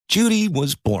Judy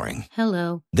was boring.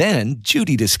 Hello. Then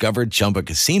Judy discovered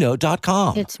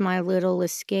ChumbaCasino.com. It's my little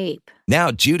escape. Now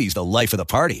Judy's the life of the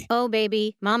party. Oh,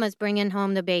 baby, mama's bringing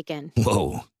home the bacon.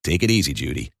 Whoa, take it easy,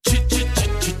 Judy.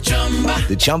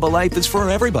 The Chumba life is for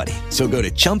everybody. So go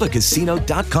to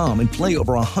ChumbaCasino.com and play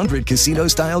over 100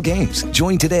 casino-style games.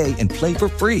 Join today and play for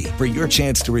free for your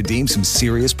chance to redeem some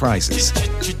serious prizes.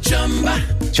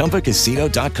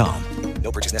 ChumbaCasino.com.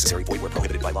 No purchase necessary. Void where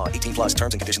prohibited by law. 18 plus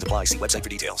terms and conditions apply. See website for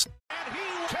details. And he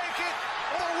will take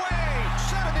it away.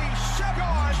 77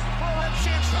 yards for a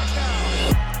Redskins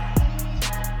touchdown.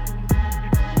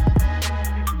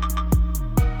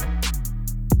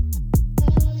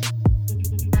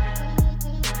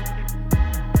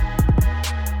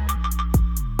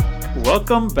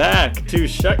 Welcome back to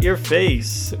Shut Your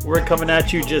Face. We're coming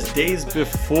at you just days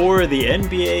before the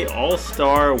NBA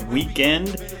All-Star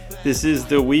Weekend. This is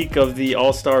the week of the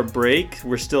All-Star break.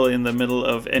 We're still in the middle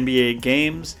of NBA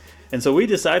games. And so we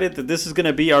decided that this is going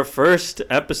to be our first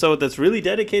episode that's really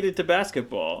dedicated to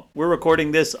basketball. We're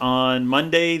recording this on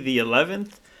Monday the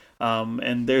 11th.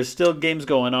 And there's still games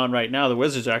going on right now. The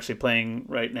Wizards are actually playing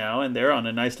right now, and they're on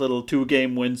a nice little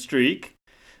 2-game win streak.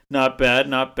 Not bad,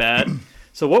 not bad.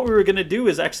 So what we were going to do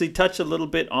is actually touch a little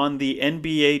bit on the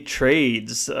NBA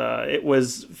trades. It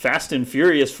was fast and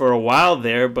furious for a while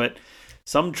there, but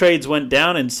some trades went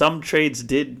down and some trades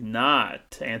did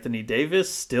not. Anthony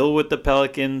Davis still with the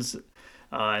Pelicans,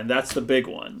 and that's the big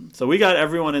one. So we got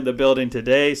everyone in the building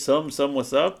today. Some,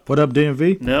 what's up? What up,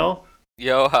 DMV? No?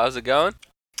 Yo, how's it going?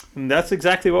 And that's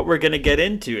exactly what we're going to get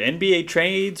into. NBA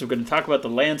trades. We're going to talk about the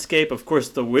landscape. Of course,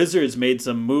 the Wizards made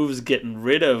some moves getting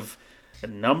rid of a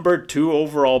number 2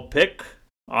 overall pick,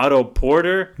 Otto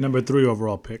Porter. Number 3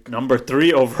 overall pick. Number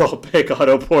 3 overall pick,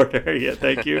 Otto Porter. Yeah,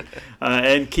 thank you.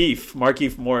 And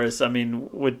Markieff Morris. I mean,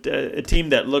 with a team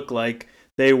that looked like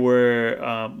they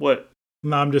were, what?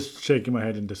 No, I'm just shaking my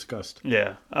head in disgust.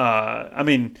 Yeah. I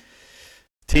mean,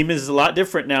 team is a lot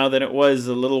different now than it was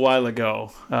a little while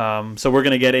ago. So we're going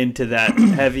to get into that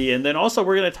heavy. And then also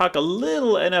we're going to talk a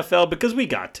little NFL because we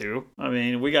got to. I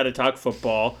mean, we got to talk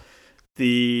football.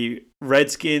 The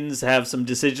Redskins have some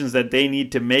decisions that they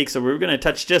need to make, so we're going to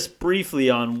touch just briefly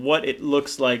on what it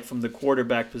looks like from the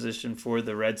quarterback position for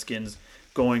the Redskins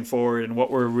going forward and what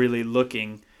we're really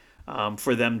looking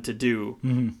for them to do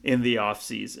in the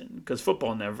offseason, because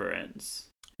football never ends.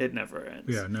 It never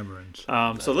ends. Yeah, it never ends.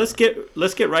 So let's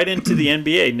get right into the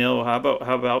NBA. Neil, how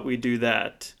about we do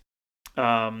that?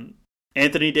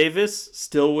 Anthony Davis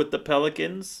still with the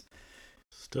Pelicans.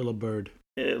 Still a bird.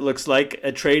 It looks like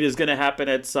a trade is going to happen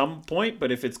at some point,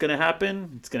 but if it's going to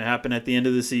happen, it's going to happen at the end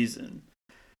of the season.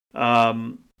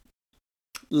 I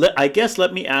guess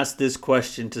let me ask this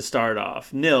question to start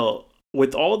off. Nil,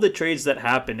 with all the trades that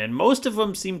happen, and most of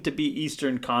them seem to be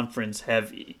Eastern Conference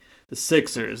heavy, the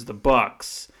Sixers, the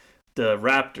Bucks, the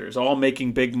Raptors, all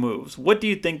making big moves. What do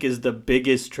you think is the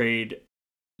biggest trade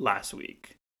last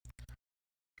week?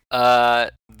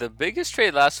 The biggest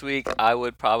trade last week, I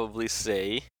would probably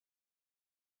say,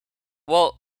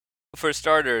 well, for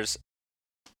starters,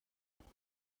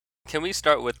 can we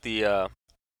start with the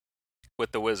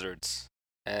Wizards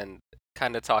and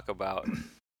kind of talk about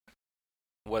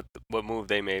what move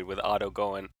they made with Otto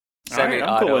going? All right,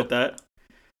 I'm cool with that.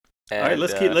 And, all right,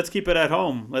 let's keep it at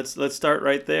home. Let's start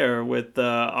right there with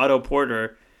Otto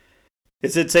Porter.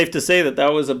 Is it safe to say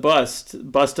that was a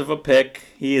bust of a pick?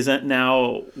 He isn't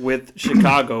now with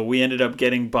Chicago. We ended up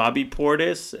getting Bobby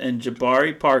Portis and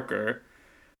Jabari Parker,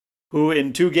 who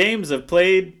in 2 games have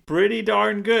played pretty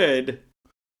darn good.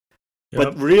 Yep.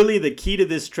 But really the key to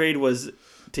this trade was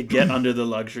to get under the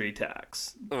luxury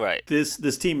tax. Right.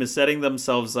 This team is setting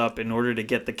themselves up in order to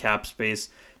get the cap space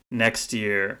next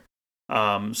year.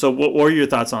 So what were your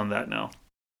thoughts on that now?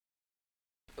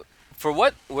 For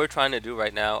what we're trying to do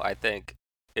right now, I think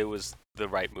it was the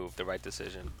right move, the right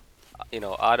decision.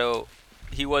 Otto,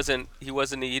 he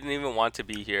didn't even want to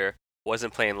be here,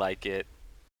 wasn't playing like it.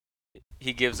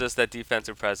 He gives us that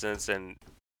defensive presence, and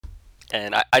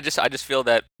I just feel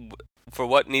that for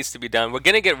what needs to be done, we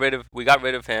got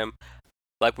rid of him.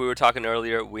 Like we were talking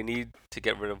earlier, we need to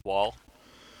get rid of Wall.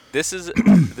 This was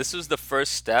the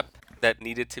first step that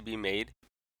needed to be made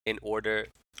in order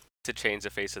to change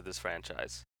the face of this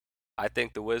franchise. I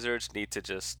think the Wizards need to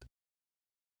just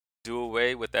do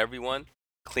away with everyone,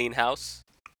 clean house,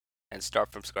 and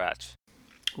start from scratch.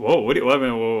 Whoa, what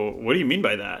do you mean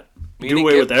by that? Do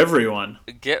away with everyone.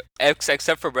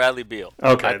 Except for Bradley Beal.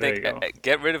 Okay, there you go.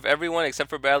 Get rid of everyone except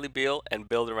for Bradley Beal and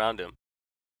build around him.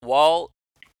 Wall,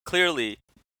 clearly,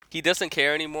 he doesn't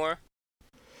care anymore.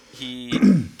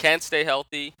 He can't stay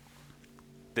healthy.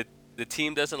 The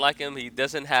team doesn't like him. He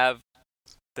doesn't have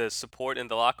the support in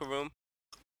the locker room,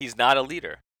 he's not a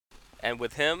leader. And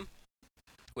with him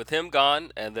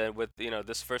gone, and then with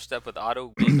this first step with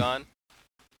Otto being gone,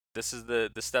 this is the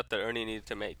step that Ernie needed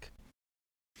to make.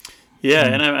 Yeah,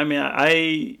 and I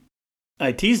mean,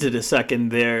 I teased it a second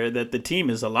there that the team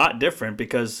is a lot different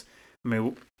because, I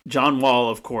mean, John Wall,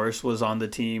 of course, was on the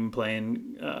team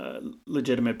playing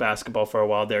legitimate basketball for a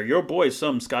while there. Your boy,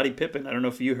 Scottie Pippen, I don't know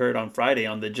if you heard on Friday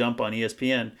on The Jump on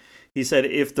ESPN, he said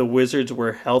if the Wizards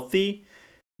were healthy,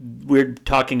 we're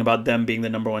talking about them being the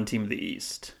number one team of the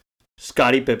East.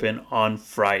 Scottie Pippen on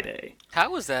Friday.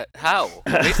 How was that? How?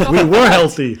 We were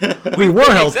healthy. We were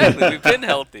healthy. Exactly, we've been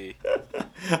healthy.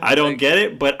 I don't get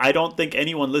it, but I don't think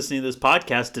anyone listening to this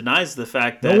podcast denies the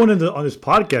fact that No one on this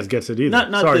podcast gets it either.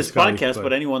 Not Sorry, this Scotty, podcast,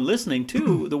 but anyone listening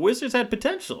too. The Wizards had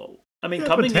potential. I mean, Yeah,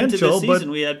 coming into potential, this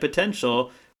season, we had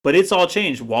potential, but it's all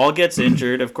changed. Wall gets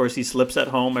injured. Of course, he slips at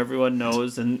home. Everyone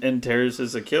knows, and tears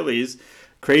his Achilles.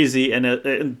 Crazy,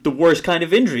 and the worst kind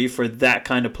of injury for that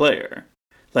kind of player.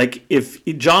 Like, if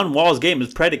John Wall's game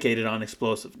is predicated on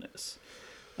explosiveness.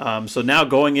 So now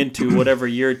going into whatever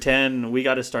year 10, we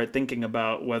got to start thinking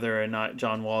about whether or not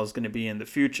John Wall is going to be in the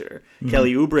future. Mm-hmm.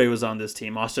 Kelly Oubre was on this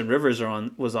team. Austin Rivers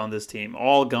was on this team.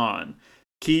 All gone.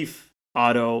 Keith,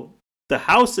 Otto. The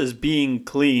house is being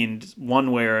cleaned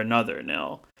one way or another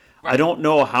now. Right. I don't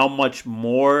know how much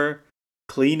more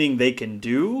cleaning they can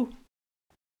do.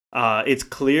 It's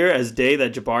clear as day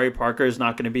that Jabari Parker is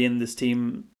not going to be in this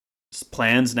team's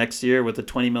plans next year with a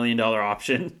 $20 million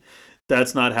option.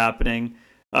 That's not happening.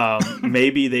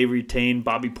 Maybe they retain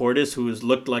Bobby Portis, who has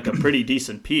looked like a pretty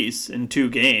decent piece in 2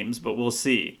 games, but we'll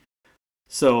see.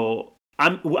 So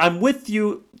I'm with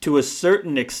you to a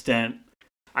certain extent.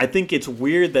 I think it's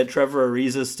weird that Trevor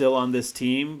Ariza is still on this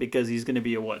team because he's going to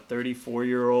be a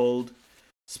 34-year-old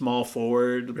small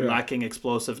forward, lacking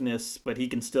explosiveness, but he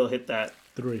can still hit that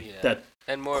 3. Yeah. That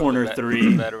and more corner of a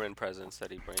 3 veteran presence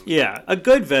that he brings. Yeah, a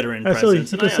good veteran So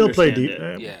presence. he can still play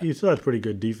it. He still has pretty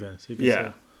good defense. He can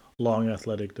still long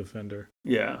athletic defender.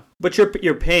 Yeah, but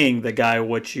you're paying the guy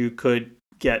what you could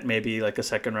get maybe like a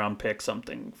second round pick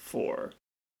something for.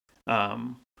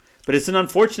 But it's an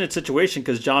unfortunate situation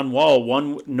because John Wall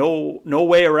no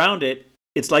way around it.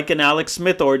 It's like an Alex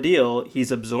Smith ordeal.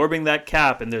 He's absorbing that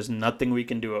cap, and there's nothing we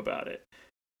can do about it.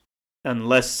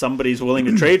 Unless somebody's willing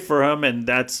to trade for him, and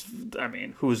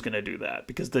who's going to do that?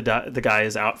 Because the guy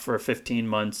is out for 15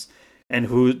 months, and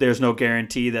there's no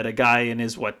guarantee that a guy in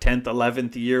his 10th,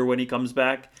 11th year when he comes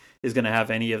back is going to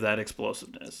have any of that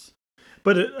explosiveness.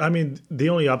 But the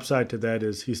only upside to that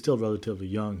is he's still relatively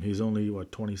young. He's only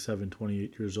 27,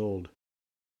 28 years old,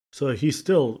 so he's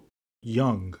still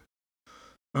young.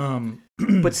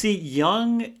 But see,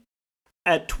 young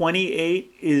at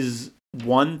 28 is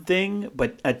one thing,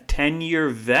 but a 10-year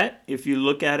vet, if you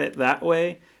look at it that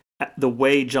way, the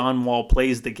way John Wall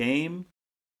plays the game,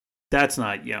 that's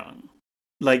not young.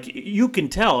 Like, you can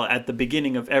tell at the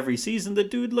beginning of every season, the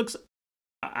dude looks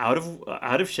out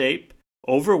of shape,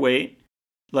 overweight.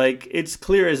 Like, it's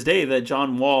clear as day that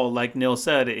John Wall, like Neil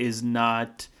said, is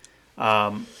not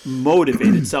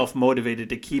self-motivated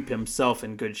to keep himself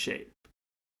in good shape.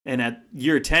 And at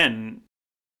year 10,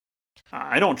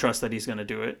 I don't trust that he's going to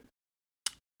do it.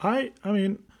 I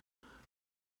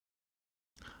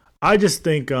just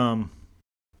think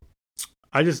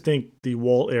the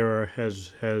Wall era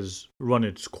has run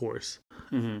its course.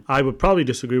 Mm-hmm. I would probably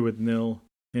disagree with Neil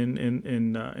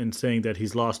in saying that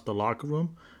he's lost the locker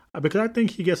room, because I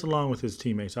think he gets along with his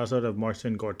teammates outside of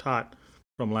Marcin Gortat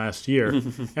from last year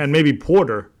and maybe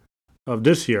Porter of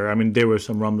this year. I mean, there were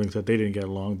some rumblings that they didn't get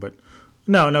along, but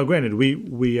no. Granted,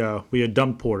 we had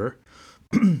dumped Porter,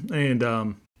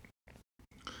 and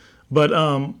but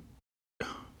I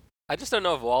just don't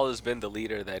know if Wall has been the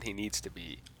leader that he needs to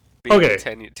be. Okay, a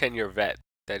 10-year vet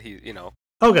that he,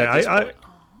 Okay, I don't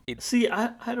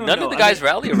know. None of the guys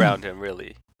rally around him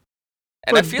really,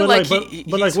 and I feel like he's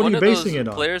what one are you of basing those it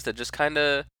on? players that just kind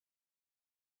of.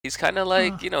 He's kind of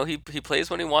like, he plays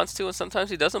when he wants to, and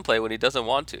sometimes he doesn't play when he doesn't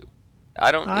want to.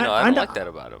 I don't like that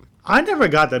about him. I never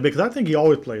got that because I think he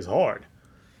always plays hard.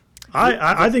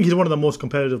 I think he's one of the most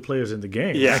competitive players in the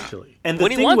game, actually. And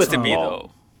when he wants to be,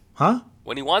 though. Huh?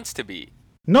 When he wants to be.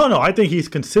 No, I think he's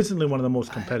consistently one of the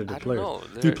most competitive players.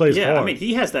 He plays hard. I mean,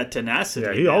 he has that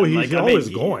tenacity. Yeah, he's always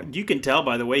going. You can tell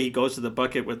by the way he goes to the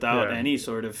bucket without any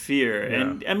sort of fear. Yeah.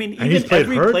 And, I mean, and even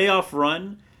every playoff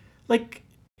run, like,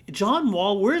 John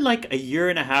Wall, we're like a year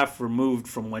and a half removed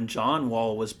from when John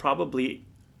Wall was probably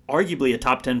arguably a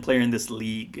top 10 player in this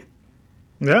league.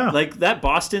 Yeah. Like that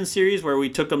Boston series where we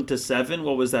took him to 7,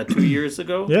 what was that, 2 years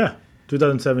ago? Yeah.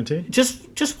 2017.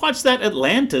 Just watch that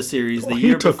Atlanta series the He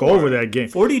year took before. over that game.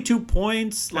 42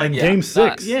 points. Like And Yeah, Game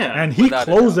 6. yeah, and he without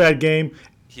a closed doubt. that game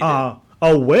He did.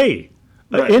 away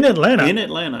Right. in Atlanta. In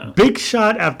Atlanta. Big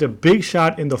shot after big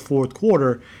shot in the fourth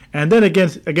quarter, and then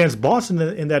against Boston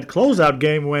in that closeout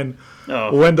game when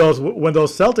those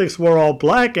Celtics were all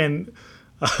black and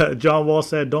John Wall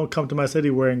said, "Don't come to my city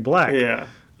wearing black." Yeah,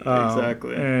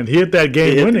 exactly. And he hit that He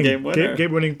hit the game-winning game winner.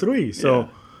 game-winning three. So Yeah.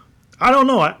 I don't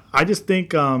know. I just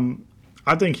think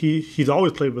he's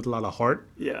always played with a lot of heart,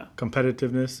 Yeah.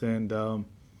 competitiveness, and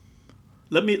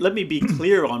Let me be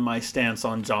clear on my stance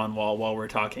on John Wall while we're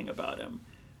talking about him.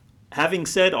 Having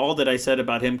said all that I said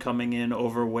about him coming in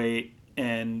overweight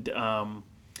and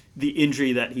the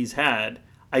injury that he's had,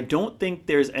 I don't think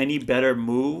there's any better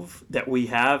move that we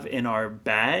have in our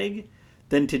bag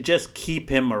than to just keep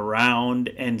him around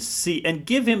and see and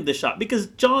give him the shot, because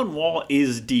John Wall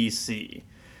is DC.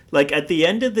 Like, at the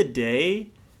end of the day,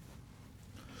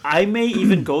 I may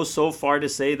even go so far to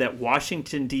say that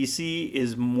Washington D.C.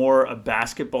 is more a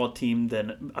basketball team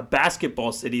than a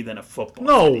basketball city than a football.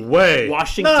 no city. way.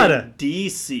 Washington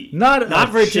D.C. not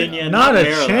Virginia, not a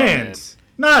Maryland. chance.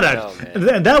 Not a. No, man.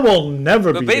 And that will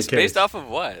never But be based the case. based off of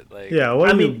what? Like, Yeah, what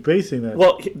I are you mean, basing that?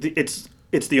 Well,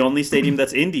 it's the only stadium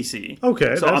that's in D.C.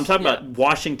 Okay, so I'm talking about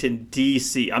Washington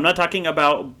D.C. I'm not talking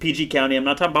about PG County. I'm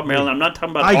not talking about Maryland. I'm not talking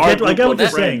about. I our get what group you're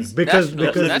of saying, friends. because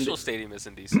the National Stadium is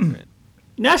in DC, right?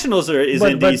 Nationals is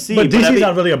but, in but, D.C. but DC's I mean,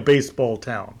 not really a baseball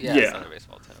town. Yeah, Yeah. it's not a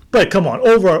baseball town. But come on,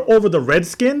 over the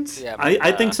Redskins. Yeah,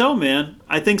 I think so, man.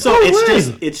 I think so. No It's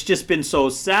way. it's just been so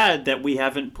sad that we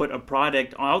haven't put a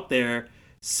product out there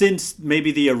since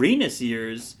maybe the Arenas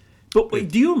years. But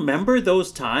wait, do you remember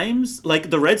those times? Like,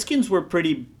 the Redskins were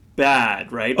pretty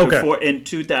bad, right? Okay. Before in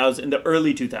 2000, in the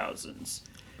early 2000s,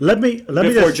 Let me before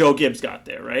just, Joe Gibbs got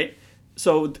there, right?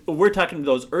 So we're talking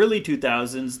those early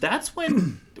 2000s. That's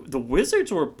when the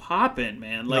Wizards were popping,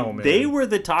 man. Like, No, man. they were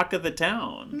the talk of the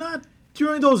town. not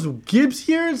during those Gibbs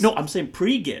years. No, I'm saying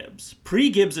pre-Gibbs.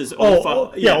 Pre-Gibbs is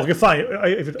Yeah, okay, fine.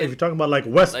 If you're talking about like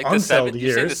Wes Like the Unseld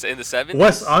you're saying years, in the 70s?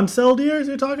 Wes Unseld years,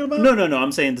 you're talking about? No.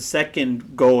 I'm saying the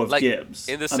second go of Like, Gibbs.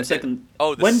 in the I'm se- second.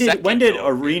 oh, the when second did go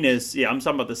of Arenas? Yeah, I'm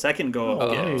talking about the second go of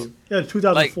Oh, Gibbs. hey, yeah,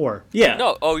 2004. Yeah,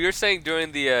 No, you're saying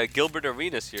during the Gilbert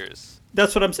Arenas years.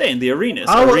 that's what I'm saying. The Arenas,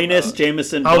 I was- Arenas,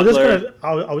 Jameson, I was Butler.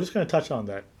 I was just gonna touch on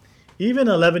that. Even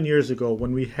 11 years ago,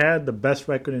 when we had the best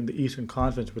record in the Eastern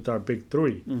Conference with our big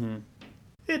 3,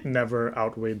 it never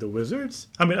outweighed the Wizards.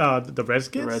 I mean, the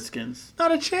Redskins. The Redskins.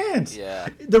 Not a chance. Yeah.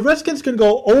 The Redskins can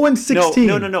go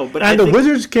 0-16. No, but and I the think-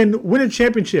 Wizards can win a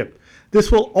championship. This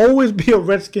will always be a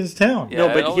Redskins town. Yeah, No,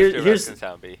 but it always be here's- Redskins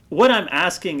Town, B. What I'm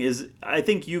asking is, I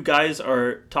think you guys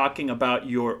are talking about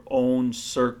your own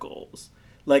circles.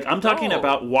 Like, I'm talking No.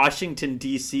 about Washington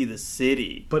D.C., the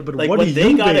city. But like, what when are they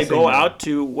you gotta basing go that? out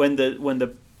to when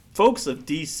the folks of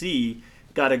D.C.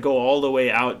 gotta go all the way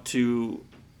out to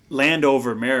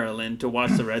Landover, Maryland, to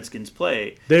watch the Redskins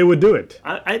play. They would do it.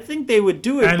 I think they would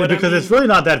do it, And but because I mean, it's really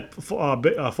not that far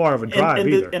of a drive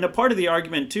and, either. and a part of the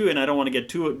argument too, and I don't want to get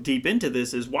too deep into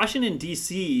this, is Washington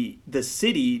D.C., the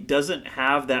city, doesn't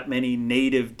have that many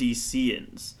native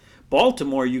DCians.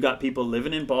 Baltimore, you got people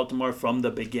living in Baltimore from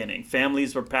the beginning.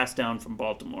 Families were passed down from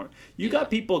Baltimore. You got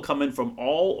people coming from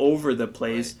all over the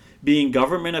place, being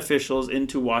government officials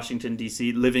into Washington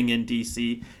D.C., living in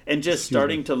D.C., and just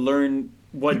starting to learn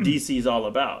what D.C. is all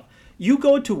about. You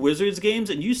go to Wizards games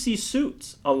and you see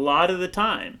suits a lot of the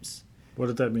times. What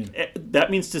does that mean?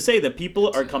 That means to say that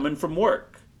people are coming from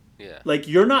work. Yeah. Like,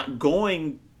 you're not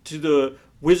going to the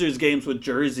Wizards games with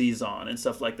jerseys on and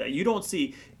stuff like that. You don't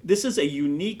see. This is a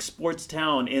unique sports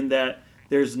town in that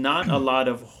there's not a lot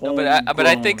of home. But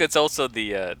I think it's also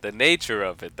the nature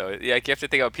of it, though. Like, you have to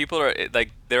think about people are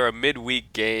like, there are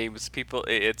midweek games. People,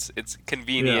 it's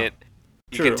convenient.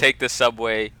 You True. can take the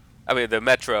subway. I mean, the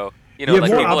metro. You You know, have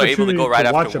like more people are able to opportunity go right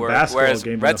to watch after a work. basketball Whereas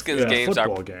game than a Redskins games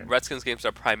football game. Redskins games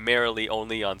are primarily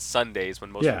only on Sundays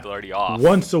when most people are already off.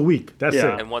 Once a week. That's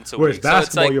Yeah. it. And once a Whereas week. basketball, so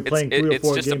it's like, you're playing 3 or 4 it's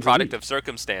just games a product week. of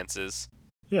circumstances.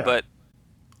 Yeah. But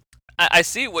I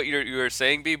see what you're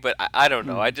saying, B. But I don't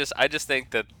know. I just think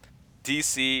that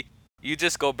DC. You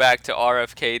just go back to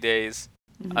RFK days.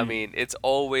 I mean, it's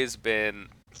always been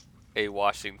a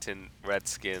Washington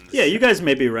Redskins. Yeah, you guys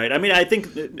may be right. I mean, I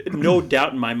think no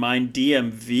doubt in my mind,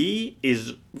 DMV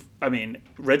is. I mean,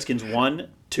 Redskins 1,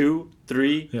 2,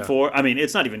 3, Yeah. 4. I mean,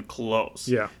 it's not even close.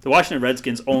 Yeah. The Washington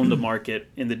Redskins own the market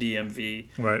in the DMV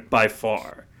Right. by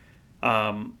far.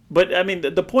 But I mean,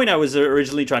 the point I was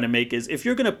originally trying to make is, if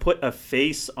you're going to put a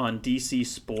face on DC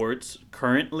sports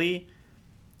currently,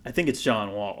 I think it's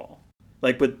John Wall.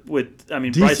 Like with I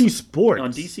mean, DC Bryce, Sports.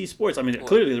 on DC Sports. I mean,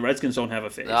 clearly the Redskins don't have a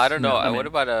face. No, I don't know. I mean, What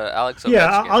about Alex Ovechkin?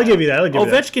 Yeah, I'll give you that.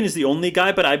 Ovechkin is the only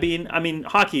guy, but I mean,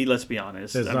 hockey. Let's be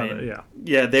honest.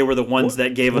 Yeah, they were the ones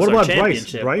that gave us our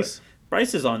championship.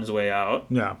 Bryce is on his way out.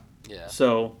 Yeah.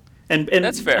 So and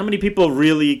that's fair. How many people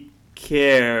really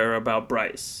care about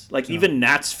Bryce? Like even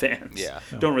Nats fans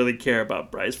don't really care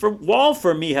about Bryce. Wall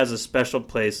for me has a special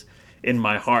place in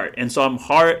my heart, and so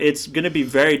it's going to be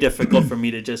very difficult for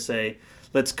me to just say,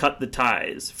 let's cut the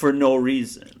ties for no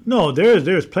reason. No,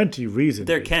 there's plenty of reason.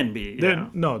 There can be.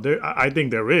 I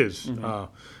think there is. Mm-hmm.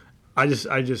 I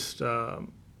just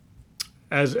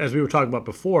as we were talking about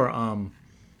before,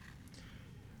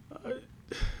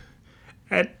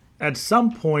 at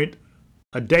some point,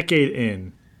 a decade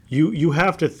in, you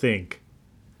have to think,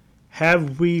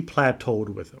 have we plateaued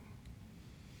with him?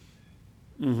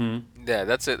 Mm-hmm. Yeah,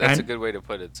 that's it. That's a good way to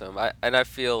put it, Tim. I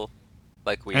feel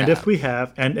like we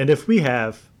have. And if we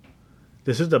have,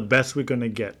 this is the best we're gonna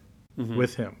get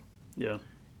with him. Yeah.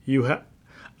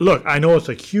 Look, I know it's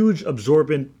a huge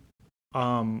absorbent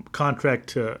contract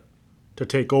to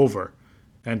take over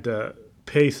and to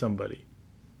pay somebody.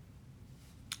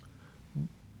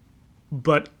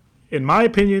 But in my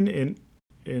opinion,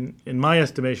 in my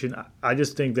estimation, I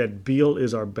just think that Beal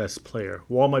is our best player.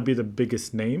 Wall might be the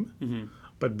biggest name,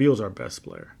 but Beal's our best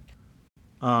player.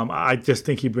 I just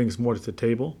think he brings more to the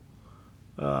table.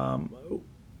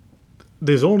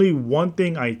 There's only one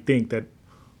thing I think that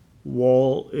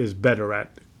Wall is better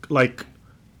at, like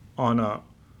on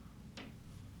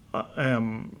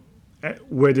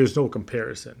where there's no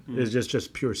comparison. It's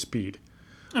just pure speed.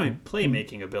 I mean,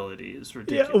 playmaking ability is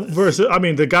ridiculous. Yeah, versus, I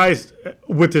mean, the guys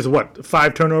with his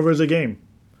 5 turnovers a game,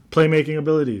 playmaking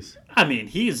abilities. I mean,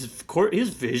 his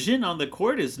vision on the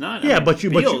court is not. Yeah,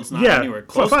 Beal's not anywhere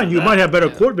close. Fine, to you that. might have better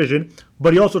court vision,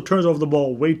 but he also turns over the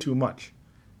ball way too much.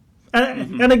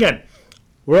 And again,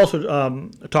 we're also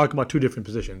talking about two different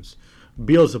positions.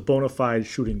 Beal's a bona fide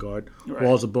shooting guard. Right.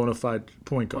 Wall's a bona fide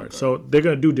point guard. So they're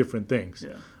going to do different things.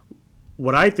 Yeah.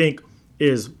 What I think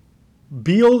is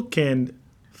Beal can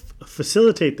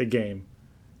facilitate the game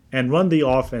and run the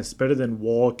offense better than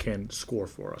Wall can score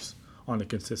for us on a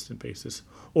consistent basis,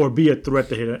 or be a threat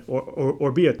to hit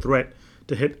or be a threat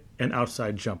to hit an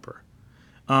outside jumper.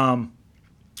 And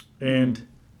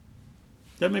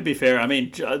that may be fair. I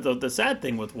mean, the sad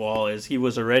thing with Wall is he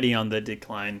was already on the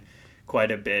decline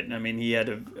quite a bit. I mean, he had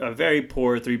a very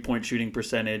poor 3-point shooting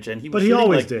percentage, and he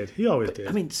always did. He always did.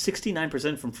 I mean,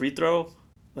 69% from free throw.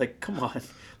 Like, come on.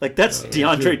 Like, that's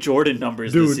DeAndre Jordan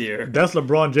numbers this year. That's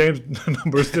LeBron James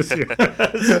numbers this year.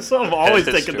 So I'm always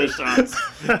taking the shots.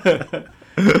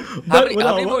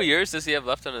 How many more years does he have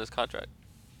left on his contract?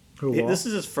 This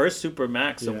is his first super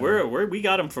max, so we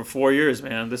got him for 4 years,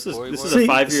 man. This is a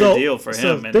 5-year deal for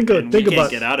him, and we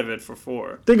can't get out of it for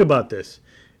 4. Think about this: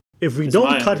 if we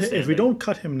don't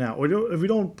cut him now, or if we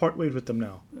don't part ways with him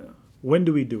now, when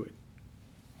do we do it?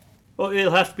 Well,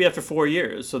 it'll have to be after 4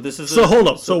 years. So this is hold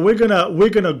up. So we're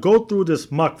gonna go through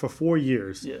this muck for 4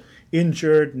 years. Yeah.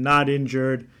 Injured, not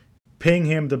injured, paying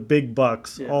him the big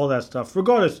bucks, all that stuff.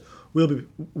 Regardless,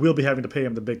 we'll be having to pay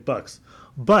him the big bucks.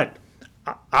 But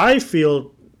I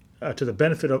feel, to the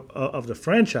benefit of the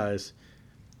franchise,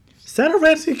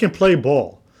 Satoransky can play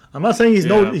ball. I'm not saying he's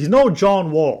no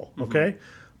John Wall, okay?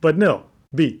 But no,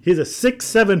 he's a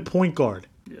 6'7" point guard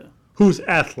who's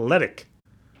athletic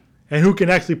and who can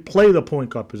actually play the point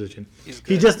guard position.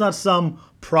 He's just not some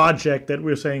project that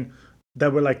we're saying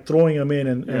that we're like throwing him in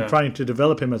and trying to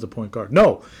develop him as a point guard.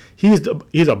 No, he's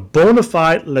a bona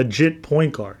fide, legit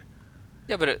point guard.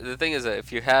 Yeah, but the thing is that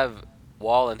if you have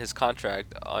Wall and his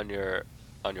contract on your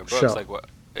books, like what?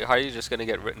 How are you just gonna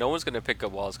get rid? No one's gonna pick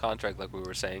up Wall's contract, like we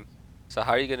were saying. So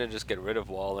how are you gonna just get rid of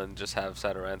Wall and just have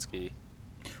Satoransky?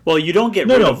 Well, you don't get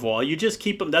rid of Wall. You just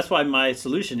keep him. That's why my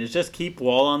solution is just keep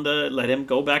Wall let him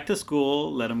go back to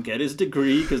school, let him get his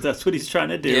degree, because that's what he's trying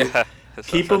to do. Yeah,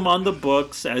 keep him on the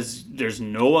books, as there's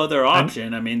no other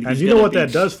option. And you know what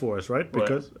that does for us, right?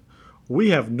 Because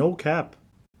we have no cap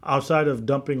outside of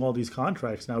dumping all these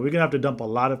contracts. Now we're gonna have to dump a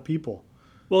lot of people.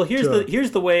 Well,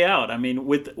 here's the way out. I mean,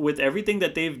 with everything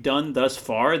that they've done thus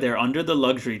far, they're under the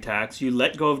luxury tax. You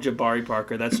let go of Jabari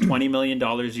Parker. That's $20 million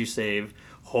you save.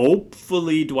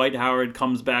 Hopefully, Dwight Howard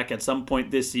comes back at some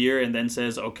point this year and then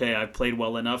says, okay, I've played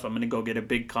well enough. I'm going to go get a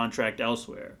big contract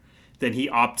elsewhere. Then he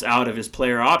opts out of his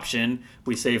player option.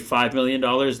 We save $5 million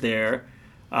there.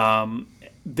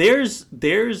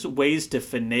 There's ways to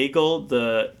finagle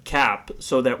the cap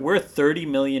so that we're $30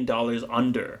 million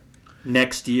under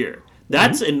next year.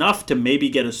 That's enough to maybe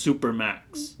get a super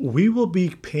max. We will be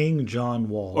paying John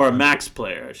Wall. Or a max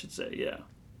player, I should say, yeah.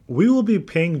 we will be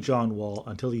paying John Wall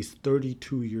until he's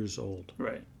 32 years old.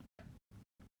 Right.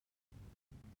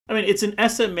 I mean, it's an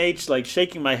SMH, like,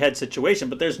 shaking my head situation,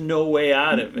 but there's no way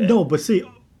out of it. No, but see,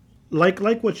 like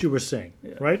what you were saying,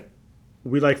 right?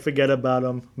 We, like, forget about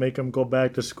him, make him go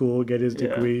back to school, get his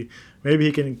degree.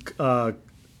 Maybe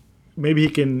he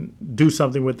can do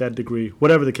something with that degree,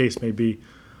 whatever the case may be.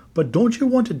 But don't you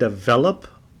want to develop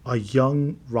a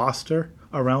young roster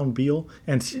around Beal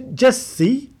and just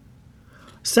see?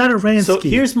 Saturansky. So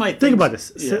here's my thing. Think about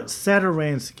this. Yeah.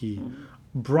 Saturansky,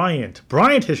 Bryant.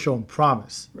 Bryant has shown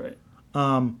promise. Right.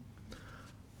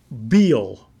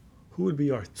 Beal. Who would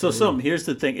be our third? So here's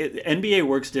the thing. NBA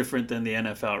works different than the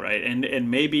NFL, right?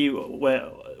 And maybe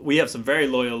we have some very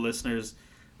loyal listeners,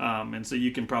 and so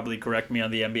you can probably correct me on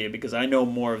the NBA because I know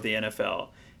more of the NFL.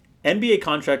 NBA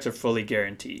contracts are fully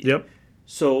guaranteed. Yep.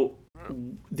 So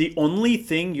the only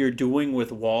thing you're doing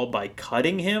with Wall by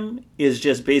cutting him is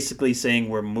just basically saying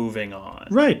we're moving on.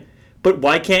 Right. But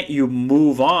why can't you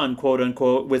move on, quote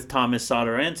unquote, with Thomas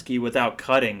Satoransky without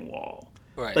cutting Wall?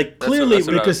 Right. Like, That's clearly, what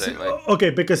I was Because saying, like- okay,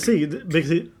 because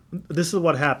this is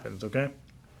what happens. Okay,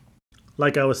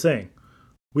 like I was saying,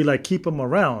 we like keep him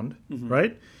around,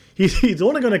 right? He's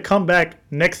only going to come back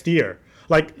next year,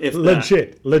 like If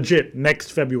legit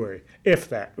next February, if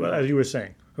that, as you were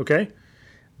saying. Okay,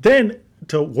 then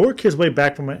to work his way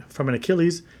back from an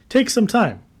Achilles takes some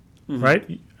time,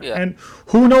 right? Yeah. And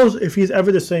who knows if he's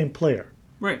ever the same player.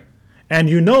 Right. And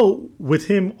with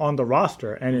him on the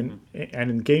roster and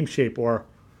in game shape, or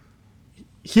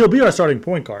he'll be our starting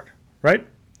point guard, right?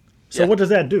 So what does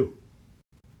that do?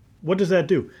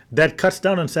 That cuts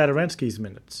down on Saturansky's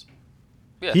minutes.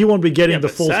 Yeah. He won't be getting the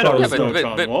but full Sato start. is still but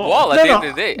John Wall. Wall. At No, the no, end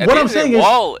of the day, what I'm saying is-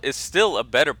 Wall is still a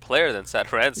better player than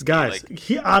Saturansky. Guys,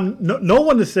 Like, no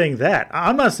one is saying that.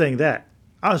 I'm not saying that.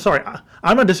 I'm sorry.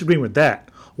 I'm not disagreeing with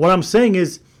that. What I'm saying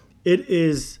is, it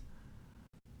is.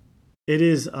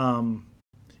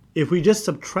 If we just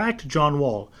subtract John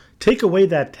Wall, take away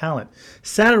that talent,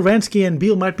 Saturansky and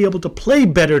Beal might be able to play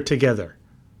better together.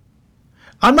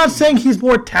 I'm not saying he's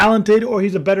more talented or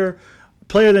he's a better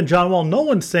player than John Wall. No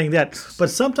one's saying that. But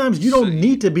sometimes you don't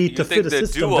need to be to fit a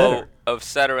system duo better. of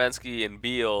Saturansky and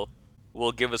Beal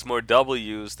will give us more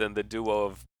W's than the duo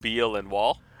of Beal and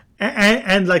Wall?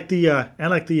 And like the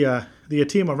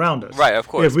team around us. Right, of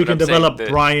course. If we but can I'm saying develop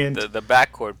Bryant. the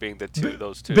backcourt being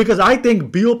those two. Because I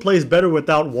think Beal plays better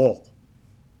without Wall.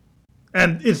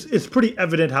 And it's pretty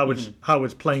evident how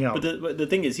it's playing out. But the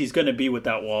thing is, he's going to be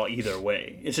without Wall either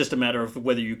way. It's just a matter of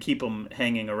whether you keep him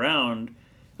hanging around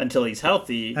until he's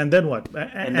healthy. And then what?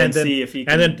 And then see if he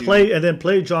can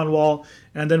play John Wall,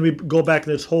 and then we go back to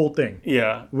this whole thing.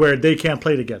 Yeah. Where they can't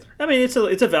play together. I mean, it's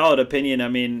a valid opinion. I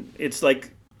mean, it's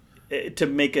like, to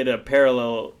make it a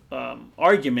parallel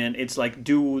argument, it's like,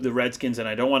 do the Redskins, and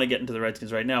I don't want to get into the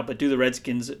Redskins right now, but do the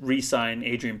Redskins re-sign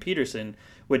Adrian Peterson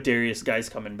with Darius Geis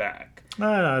coming back?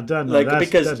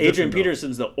 Because Adrian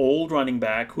Peterson's the old running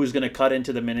back who's going to cut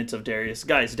into the minutes of Darius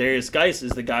Geis. Darius Geis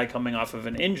is the guy coming off of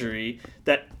an injury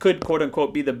that could, quote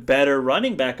unquote, be the better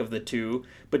running back of the two.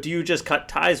 But do you just cut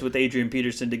ties with Adrian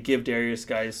Peterson to give Darius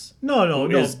Geis No,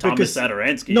 Thomas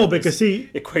Satoransky no, in because this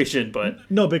equation? But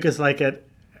no, because like at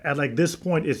like this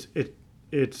point, it's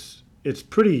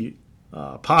pretty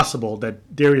possible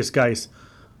that Darius Geis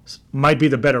might be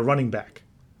the better running back.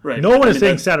 right, No one is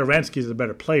saying that's- Saturansky is a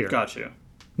better player. Gotcha.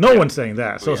 No one's saying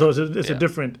that. So it's a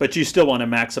different. But you still want to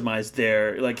maximize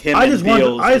their him. I and just want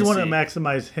Beals to and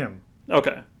maximize him.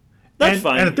 Okay, that's and,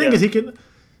 fine. And the thing yeah. is, he can.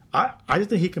 I just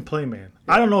think he can play, man.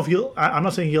 I don't know if he'll. I'm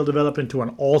not saying he'll develop into an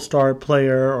all-star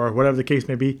player or whatever the case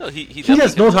may be. No, he just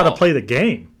definitely knows how to will. play the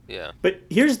game. Yeah. But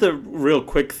here's the real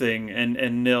quick thing,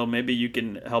 and Nil, maybe you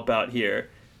can help out here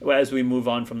as we move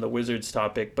on from the Wizards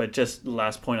topic. But just the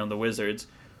last point on the Wizards,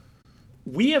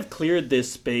 we have cleared this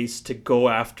space to go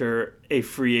after a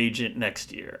free agent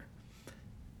next year.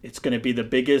 It's going to be the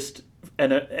biggest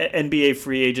NBA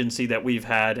free agency that we've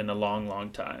had in a long, long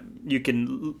time. You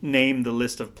can name the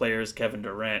list of players: Kevin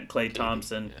Durant, Klay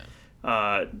Thompson,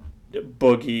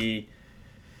 Boogie.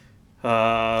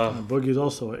 Boogie's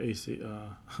also an AC.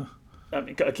 I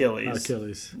mean, Achilles.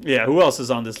 Achilles. Yeah, who else is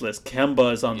on this list?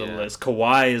 Kemba is on the Yeah. list.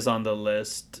 Kawhi is on the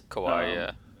list. Kawhi,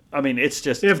 yeah. I mean, it's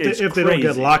just If it's they don't get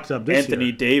crazy. locked up this Anthony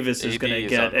year. Davis is AD going to is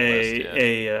get on the list,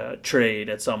 a trade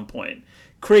at some point.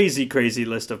 Crazy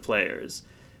list of players.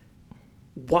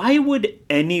 Why would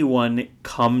anyone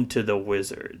come to the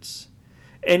Wizards?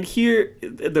 And here,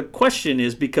 the question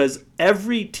is because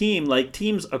every team, like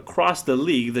teams across the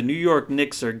league, the New York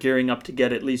Knicks are gearing up to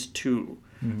get at least two.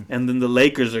 And then the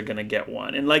Lakers are going to get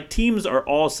one. And like teams are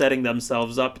all setting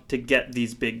themselves up to get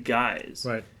these big guys.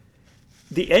 Right.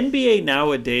 the NBA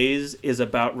nowadays is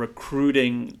about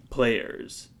recruiting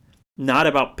players, not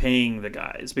about paying the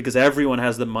guys, because everyone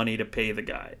has the money to pay the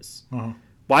guys. Uh-huh.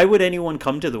 Why would anyone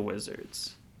come to the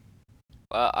Wizards?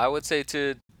 I would say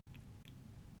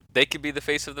they could be the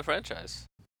face of the franchise.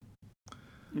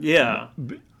 Yeah.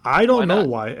 I don't know not?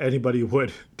 why anybody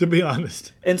would, to be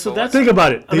honest. And so that's Think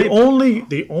about it. I The mean-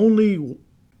 only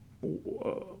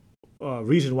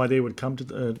reason why they would come to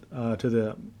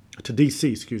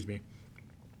DC, excuse me,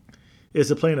 is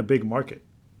to play in a big market.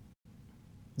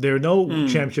 There are no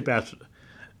championship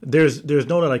there's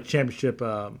no like championship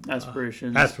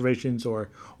aspirations or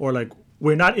like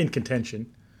we're not in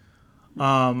contention.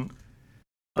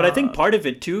 But I think part of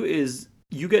it too is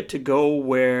you get to go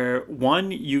where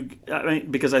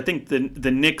because I think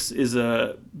the Knicks is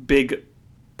a big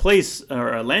place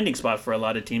or a landing spot for a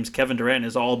lot of teams. Kevin Durant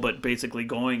is all but basically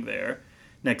going there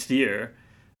next year.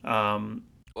 Well,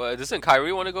 doesn't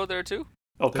Kyrie want to go there too?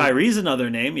 Oh, Kyrie's another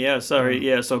name. Yeah, sorry.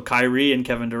 Yeah, so Kyrie and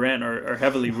Kevin Durant are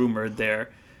heavily rumored there.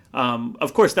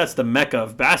 Of course, that's the mecca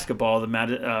of basketball, the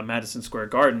Madison Square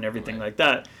Garden, everything like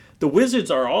that. The Wizards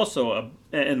are also,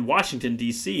 and Washington,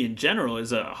 D.C. in general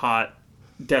is a hot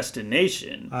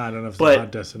destination. I don't know if it's but a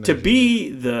hot destination. To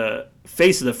be the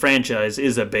face of the franchise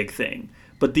is a big thing.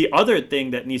 But the other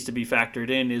thing that needs to be factored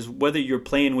in is whether you're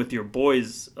playing with your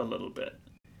boys a little bit.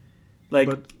 Like,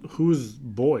 but who's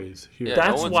boys here? Yeah,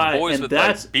 That's no one's why- boys and with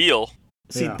that's- like Beal.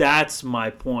 see, Yeah. that's my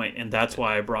point, and that's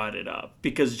why I brought it up.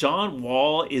 Because John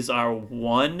Wall is our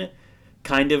one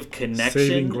kind of Saving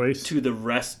connection grace. to the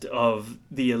rest of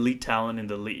the elite talent in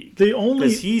the league. The only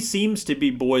Because he seems to be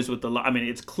boys with the... I mean,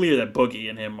 it's clear that Boogie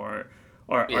and him are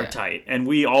Yeah. tight. And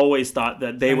we always thought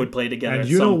that they would play together and at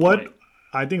you know some what? point.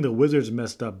 I think the Wizards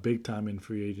messed up big time in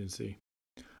free agency.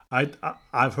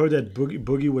 I've heard that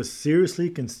Boogie was seriously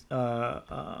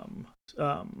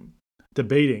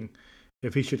debating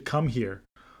if he should come here,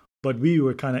 but we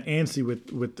were kind of antsy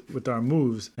with our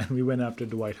moves, and we went after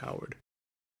Dwight Howard.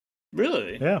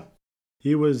 Really? Yeah,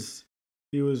 he was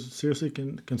seriously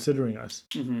considering us,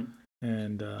 hmm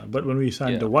and but when we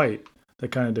signed Yeah. Dwight,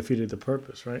 that kind of defeated the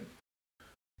purpose, right?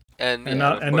 And And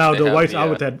yeah, of now course they have Dwight's the,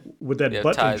 out with that yeah,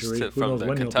 butt ties injury. Who from knows the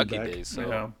when Kentucky he'll be back? days.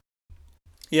 So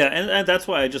Yeah, and that's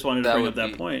why I just wanted to That bring would up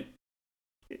that be- point.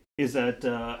 Is that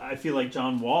I feel like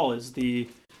John Wall is the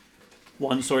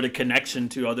one sort of connection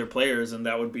to other players, and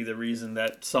that would be the reason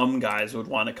that some guys would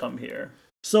want to come here.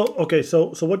 So okay,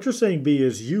 so what you're saying, B,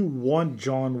 is you want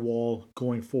John Wall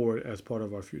going forward as part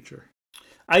of our future.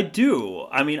 I do.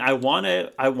 I mean, I want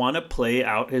to play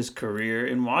out his career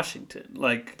in Washington.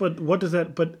 Like, But what does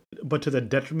that? But to the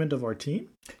detriment of our team?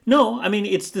 no, I mean,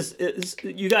 it's this.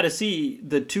 You got to see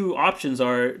the two options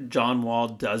are John Wall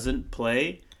doesn't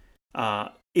play,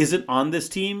 isn't on this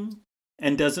team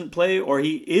and doesn't play, or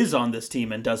he is on this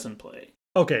team and doesn't play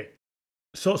Okay,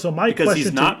 so my because question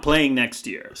he's not playing next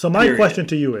year. So my period. question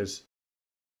to you is,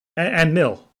 and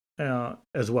Nil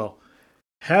as well,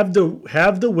 have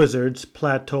the Wizards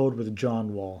plateaued with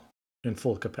John Wall in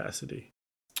full capacity?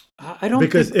 I don't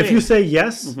Because think if you say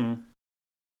yes, Mhm.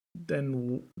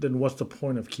 then what's the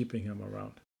point of keeping him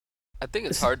around? I think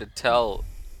it's hard to tell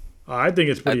I think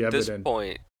it's at pretty this evident.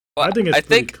 point. I Well, think it's I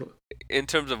pretty think cl- in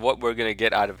terms of what we're gonna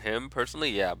get out of him personally,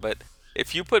 yeah. But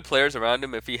if you put players around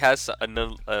him, if he has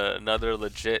another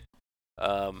legit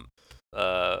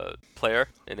player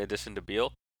in addition to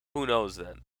Beal, who knows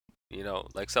then? You know,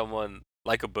 like someone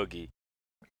like a Boogie.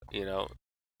 You know,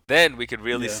 then we could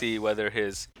really Yeah. see whether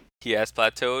he has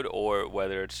plateaued or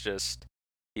whether it's just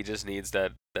he just needs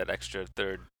that extra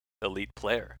third elite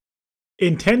player.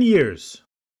 in 10 years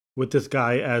with this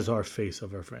guy as our face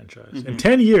of our franchise. In Mhm.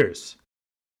 10 years,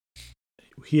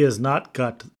 he has not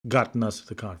gotten us to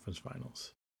the conference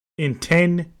finals. In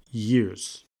 10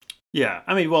 years. Yeah,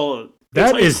 I mean, well,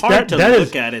 That it's is- hard that- to that look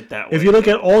is- at it that way. If you look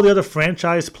at all the other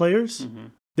franchise players,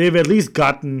 Mhm. they've at least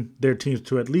gotten their teams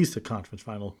to at least a conference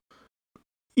final.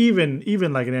 Even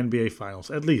like an NBA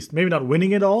finals, at least. Maybe not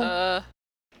winning it all.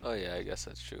 Oh yeah, I guess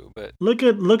that's true. But Look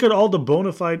at all the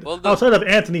bona fide Well, outside of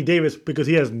Anthony Davis, because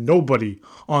he has nobody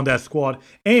on that squad,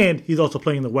 and he's also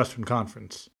playing the Western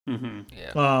Conference. Mhm.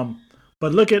 yeah,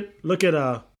 But look at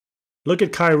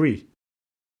Kyrie.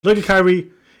 Look at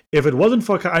Kyrie. If it wasn't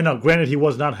for I know, granted, he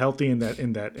was not healthy in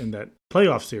that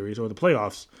playoff series or the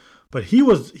playoffs, but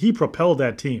he propelled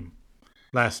that team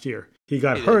last year. He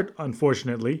got He did. hurt,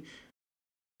 unfortunately,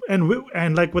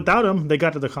 and like without him, they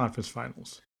got to the conference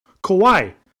finals.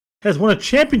 Kawhi has won a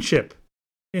championship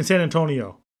in San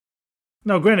Antonio.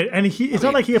 Now, granted, and it's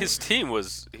not like he. his team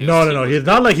was No. It's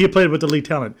not like he played with elite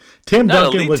talent. Tim not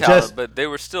Duncan elite was talent, just but they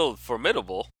were still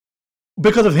formidable.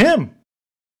 because of him.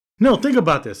 No, think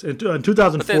about this. In But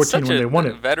 2014, there's such when they won a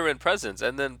it. veteran presence,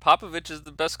 and then Popovich is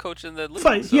the best coach in the league.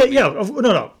 Fine. So, Yeah.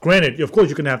 No. Granted, of course,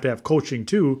 you're going to have coaching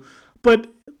too. But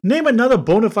name another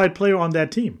bona fide player on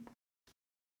that team.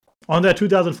 On that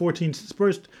 2014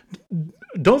 Spurs.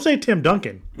 Don't say Tim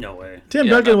Duncan. No way. Tim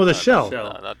Duncan was a shell. No,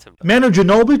 not Tim Duncan. Manu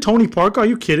Ginobili, Tony Parker. Are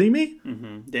you kidding me?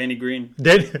 Danny Green.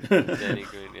 Danny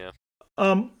Green, yeah.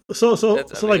 So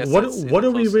That's- I like, guess what that's are we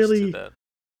closest to really? that.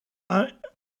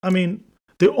 I mean,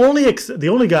 the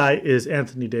only guy is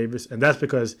Anthony Davis, and that's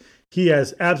because he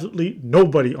has absolutely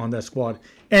nobody on that squad.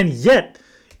 And yet,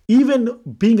 even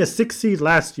being a 6th seed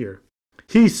last year,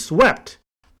 he swept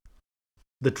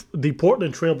the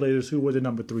Portland Trailblazers, who were the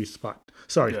number 3 spot.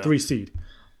 Sorry, 3 seed.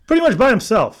 Pretty much by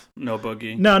himself. No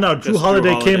Boogie. No, Just Drew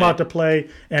Holiday came out to play,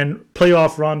 and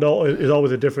playoff Rondo is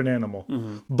always a different animal.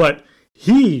 But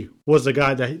he was the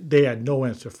guy that they had no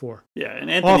answer for. Yeah, and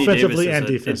Anthony Offensively Davis and is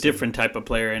a defensively. different type of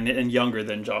player and younger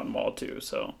than John Wall too.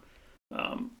 So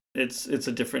it's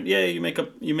a different. Yeah, you make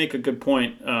a good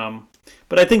point.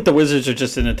 But I think the Wizards are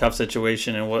just in a tough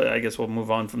situation, and I guess we'll move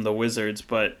on from the Wizards.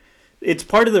 But it's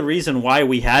part of the reason why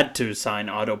we had to sign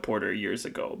Otto Porter years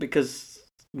ago, because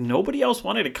nobody else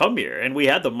wanted to come here, and we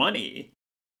had the money.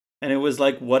 And it was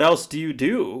like, what else do you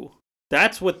do?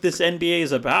 That's what this NBA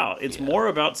is about. It's more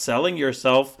about selling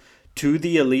yourself to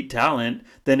the elite talent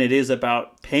than it is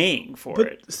about paying for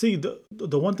it. See, the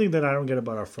one thing that I don't get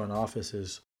about our front office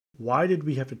is, why did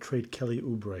we have to trade Kelly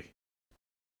Oubre?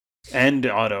 And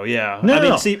Otto, yeah.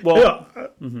 No. See, well,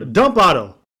 Dump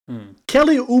Otto.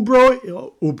 Kelly Oubre.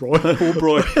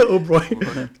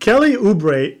 Kelly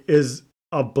Oubre is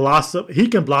a blossom. He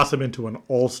can blossom into an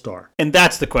all-star. and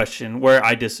that's the question where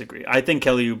I disagree. I think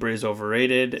Kelly Oubre is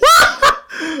overrated.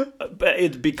 But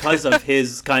it's because of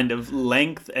his kind of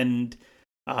length and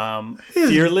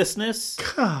fearlessness.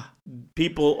 God.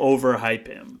 People overhype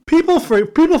him. People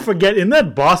forget in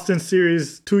that Boston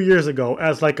series 2 years ago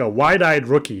as like a wide-eyed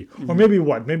rookie, or maybe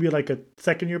like a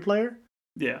second-year player.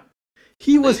 Yeah.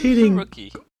 He was He's a hitting.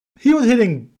 rookie. He was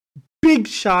hitting big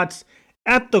shots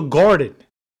at the Garden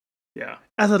Yeah.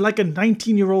 as like a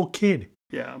 19-year-old kid.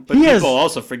 Yeah. But He people has-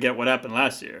 also forget what happened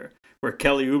last year, where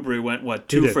Kelly Oubre went, He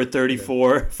 2 did. for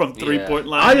 34 from three-point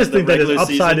line. I just in the think that his regular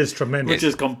upside season, is tremendous. which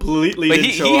is completely But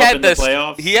didn't he show up had in the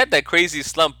playoffs. he had that crazy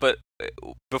slump, but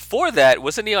before that,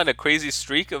 wasn't he on a crazy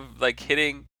streak of like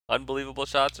hitting unbelievable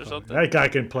shots or something? That guy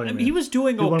can play. I mean, man. he was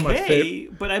doing He's one of my okay,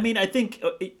 but I mean, I think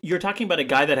you're talking about a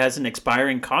guy that has an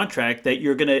expiring contract that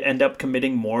you're going to end up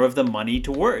committing more of the money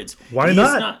towards. Why He's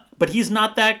not? But he's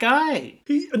not that guy.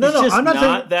 No, He's just I'm not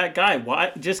saying. that guy.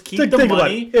 Why? Just keep Think the about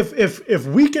money. it. If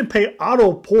we can pay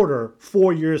Otto Porter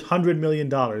 4 years, $100 million,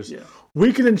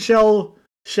 we can then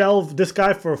shelve this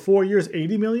guy for 4 years,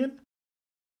 $80 million.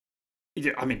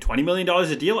 Yeah, I mean, $20 million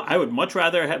a deal. I would much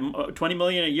rather have $20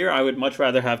 million a year. I would much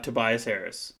rather have Tobias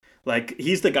Harris. Like,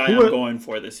 he's the guy I'm going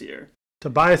for this year.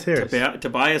 Tobias Harris.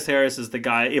 Tobias Harris is the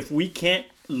guy. If we can't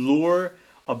lure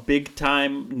a big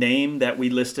time name that we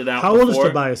listed out, How old is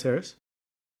Tobias Harris?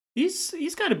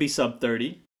 He's got to be sub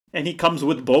 30, and he comes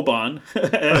with Boban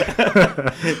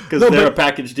because No, they're a but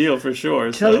package deal for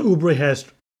sure. Kelly So Oubre has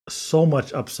so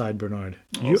much upside, Bernard.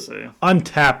 we'll see.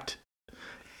 Untapped.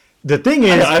 The thing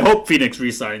is, I hope Phoenix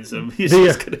re-signs him. He's the,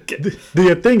 just gonna get.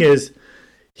 the thing is,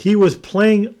 he was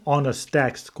playing on a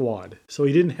stacked squad, so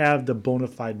he didn't have the bona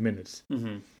fide minutes.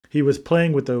 Mm-hmm. He was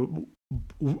playing with the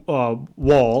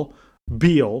Wall,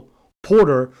 Beal,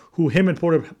 Porter, who him and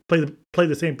Porter play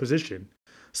the same position.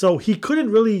 So he couldn't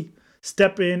really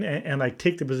step in and like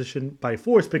take the position by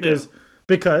force because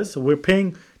we're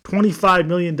paying $25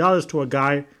 million to a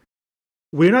guy.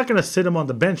 We're not going to sit him on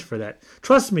the bench for that.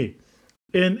 Trust me,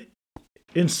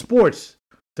 in sports,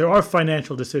 there are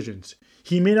financial decisions.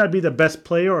 He may not be the best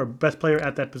player or best player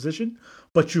at that position,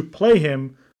 but you play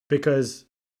him because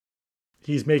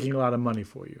he's making a lot of money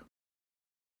for you.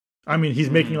 I mean, he's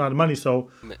making a lot of money, so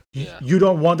you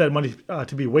don't want that money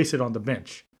to be wasted on the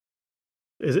bench.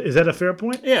 Is that a fair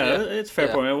point? Yeah, it's a fair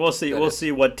Yeah. point. We'll see. That We'll is.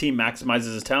 see what team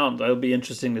maximizes his talent. It'll be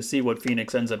interesting to see what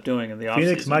Phoenix ends up doing in the offseason.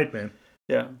 Phoenix might, man.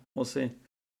 Yeah, we'll see.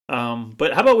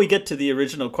 But how about we get to the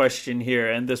original question here,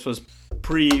 and this was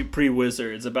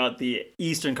pre-Wizards about the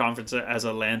Eastern Conference as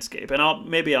a landscape, and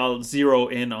I'll zero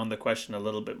in on the question a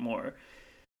little bit more.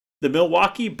 The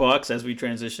Milwaukee Bucks, as we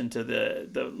transition to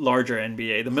the larger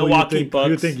NBA, the Milwaukee Bucks.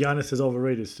 You think Giannis is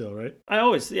overrated still, right? I'm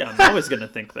always gonna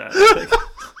think that.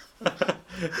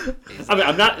 I mean,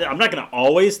 I'm not gonna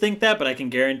always think that, but I can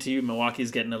guarantee you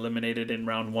Milwaukee's getting eliminated in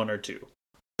round 1 or 2.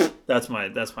 That's my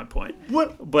point.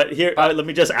 What? But here, let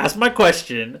me just ask my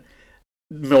question.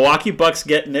 Milwaukee Bucks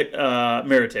get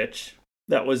Mirotic.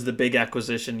 That was the big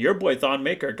acquisition. Your boy Thon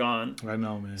Maker gone. I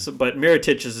know, man. So, but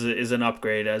Mirotic is an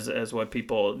upgrade as what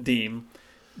people deem.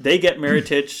 They get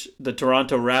Mirotic. The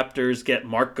Toronto Raptors get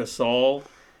Marc Gasol.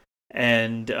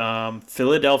 And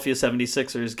Philadelphia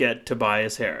 76ers get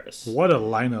Tobias Harris. What a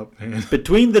lineup, man.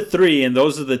 Between the three, and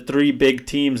those are the three big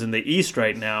teams in the East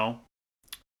right now,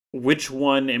 which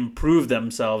one improved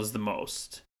themselves the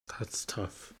most? That's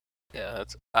tough. Yeah,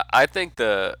 I think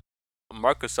the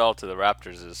Marc Gasol to the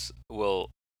Raptors will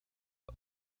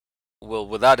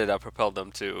without a doubt propel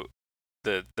them to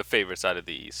the favorite side of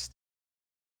the East.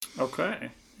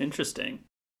 Okay, interesting.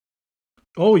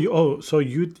 So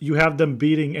you have them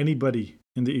beating anybody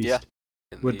in the East? Yeah,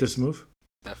 with this move?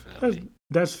 Definitely.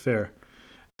 That's fair.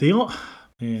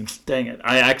 Man. Dang it.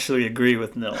 I actually agree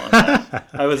with Nil on that.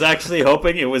 I was actually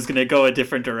hoping it was going to go a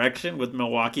different direction with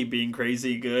Milwaukee being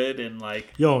crazy good and like...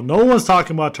 Yo, no one's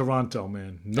talking about Toronto,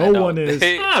 man. No one is.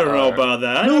 I don't know about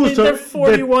that. No, I mean, they're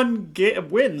 41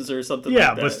 wins or something like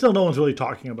that. Yeah, but still no one's really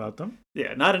talking about them.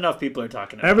 Yeah, not enough people are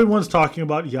talking about Everyone's talking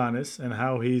about Giannis and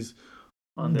how he's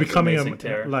becoming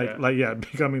terror.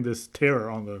 becoming this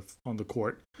terror on the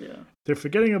court. Yeah. They're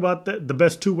forgetting about the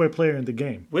best two-way player in the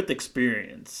game. With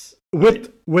experience.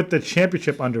 With the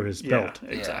championship under his belt. Yeah,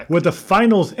 exactly. With the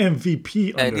finals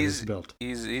MVP under his belt.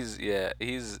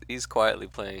 He's quietly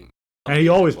playing. And he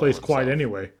always plays quiet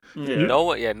anyway. Yeah.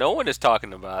 No one is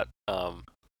talking about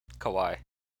Kawhi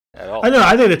at all. I know.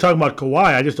 I think they're talking about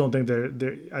Kawhi. I just don't think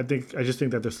I just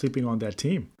think that they're sleeping on that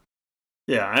team.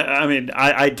 Yeah, I mean,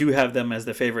 I do have them as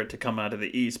the favorite to come out of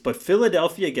the East, but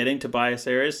Philadelphia getting Tobias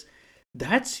Harris,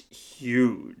 that's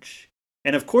huge.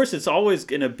 And of course, it's always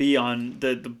going to be on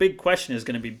the big question is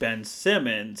going to be Ben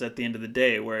Simmons at the end of the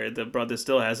day, where the brother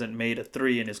still hasn't made a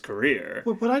three in his career.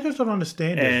 But I just don't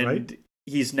understand this, right?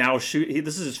 He's now this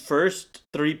is his first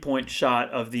 3-point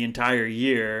shot of the entire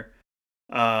year,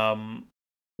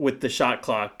 with the shot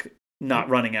clock not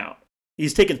running out.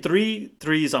 He's taken 3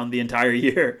 threes on the entire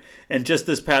year, and just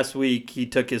this past week he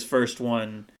took his first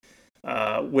one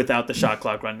without the shot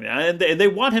clock running out. And they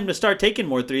want him to start taking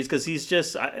more threes because he's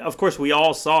just. Of course, we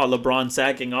all saw LeBron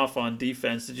sagging off on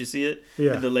defense. Did you see it?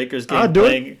 Yeah. In the Lakers game, I do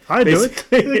it.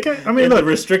 I mean, in look, the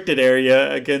restricted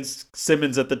area against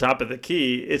Simmons at the top of the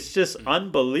key. It's just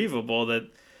unbelievable that.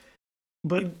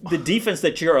 But the defense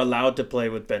that you're allowed to play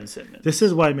with Ben Simmons. This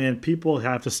is why, man, people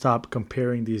have to stop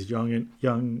comparing these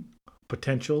young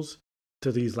potentials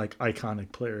to these like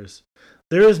iconic players.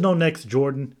 There is no next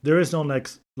Jordan. There is no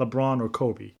next LeBron or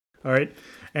Kobe. All right,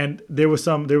 and there was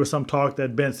some talk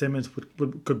that Ben Simmons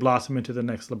could blossom into the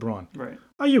next LeBron. Right?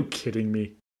 Are you kidding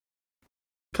me?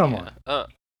 Come on.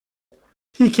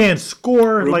 He can't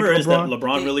score. Rumor like LeBron. Is that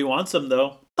LeBron really wants him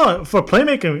though. Oh, for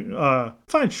playmaking,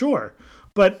 fine, sure,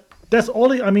 but that's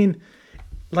all. I mean,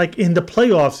 like in the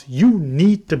playoffs, you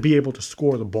need to be able to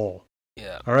score the ball.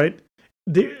 Yeah. All right.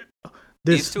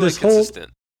 He's too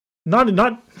inconsistent. Not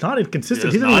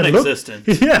inconsistent. He's non-existent.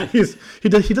 He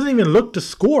doesn't even look to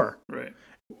score. Right.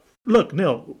 Look,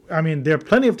 Neil. I mean, there are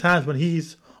plenty of times when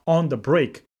he's on the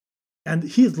break, and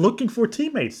he's looking for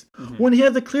teammates. Mm-hmm. When he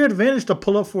has a clear advantage to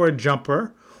pull up for a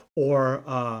jumper,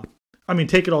 or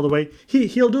take it all the way.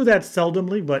 He'll do that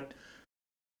seldomly, but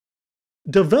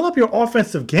develop your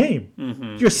offensive game.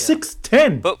 Mm-hmm. You're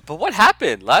 6'10". But what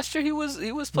happened last year? He was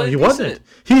playing. No, he wasn't.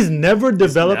 He's never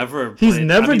developed. He's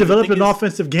never developed an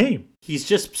offensive game. He's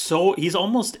just he's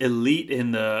almost elite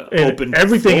in the open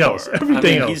everything floor. else.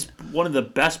 Everything else. He's one of the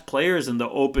best players in the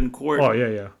open court. Oh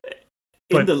yeah.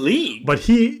 In the league. But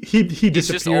he disappears. He's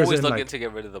just always looking to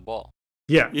get rid of the ball.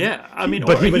 Yeah. I mean,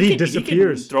 but he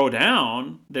disappears. He can throw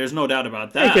down. There's no doubt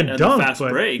about that. He can dunk, fast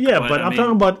break. Yeah, but I'm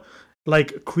talking about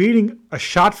like creating a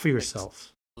shot for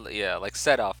yourself. Yeah, like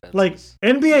set offense. Like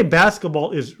NBA basketball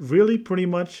is really pretty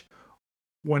much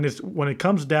when it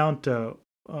comes down to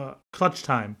clutch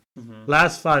time,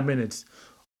 last 5 minutes,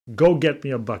 go get me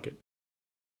a bucket.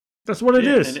 That's what it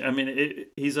is. And, I mean,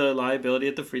 he's a liability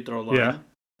at the free throw line. Yeah.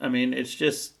 I mean, it's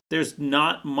just there's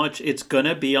not much. It's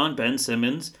gonna be on Ben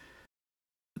Simmons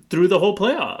through the whole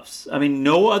playoffs. I mean,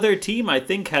 no other team, I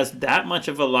think, has that much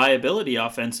of a liability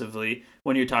offensively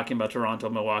when you're talking about Toronto,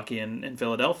 Milwaukee, and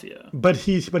Philadelphia. But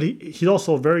he's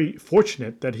also very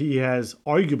fortunate that he has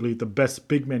arguably the best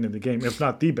big man in the game, if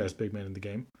not the best big man in the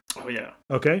game. Oh, yeah.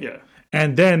 Okay? Yeah.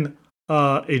 And then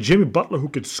a Jimmy Butler who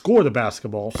could score the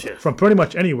basketball from pretty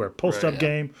much anywhere. Post-up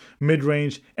game,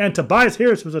 mid-range. And Tobias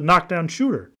Harris was a knockdown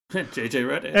shooter. JJ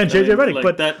Redick. And JJ Redick.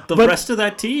 Like the rest of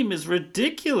that team is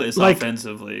ridiculous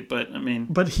offensively. But, I mean...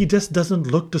 But he just doesn't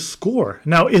look to score.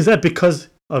 Now, is that because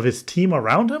of his team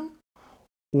around him?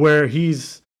 Where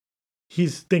he's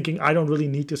thinking, I don't really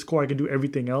need to score. I can do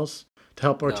everything else to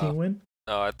help our team win?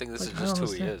 No, I think this Like, is I just don't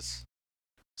who he understand. is.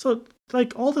 So,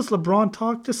 like, all this LeBron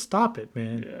talk, just stop it,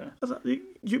 man.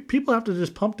 Yeah. People have to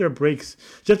just pump their brakes.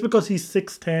 Just because he's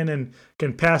 6'10" and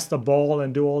can pass the ball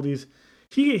and do all these,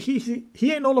 he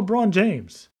ain't no LeBron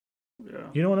James. Yeah.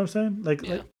 You know what I'm saying? Like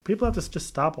people have to just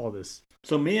stop all this.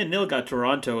 So me and Neil got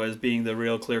Toronto as being the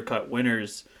real clear-cut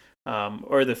winners,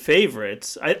 or the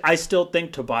favorites. I still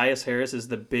think Tobias Harris is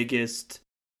the biggest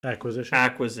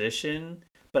acquisition,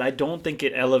 but I don't think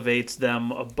it elevates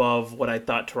them above what I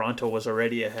thought Toronto was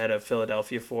already ahead of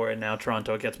Philadelphia for, and now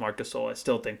Toronto gets Marc Gasol. I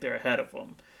still think they're ahead of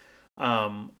them.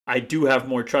 I do have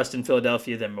more trust in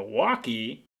Philadelphia than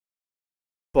Milwaukee,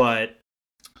 but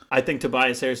I think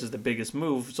Tobias Harris is the biggest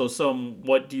move. So,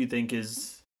 what do you think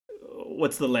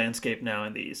what's the landscape now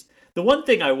in the East? The one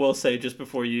thing I will say just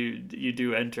before you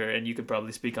do enter, and you could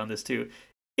probably speak on this too,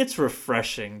 it's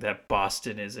refreshing that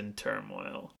Boston is in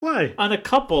turmoil. Why? On a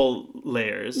couple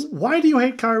layers. Why do you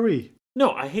hate Kyrie?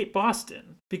 No, I hate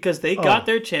Boston because they got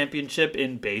their championship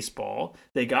in baseball.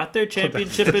 They got their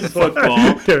championship in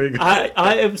football. There you go.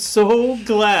 I am so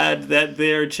glad that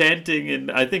they're chanting,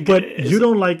 and I think. But you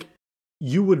don't like.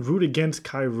 You would root against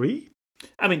Kyrie?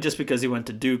 I mean, just because he went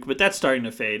to Duke, but that's starting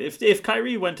to fade. If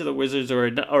Kyrie went to the Wizards or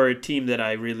a team that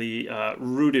I really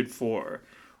rooted for.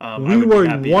 We were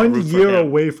 1 year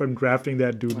away from drafting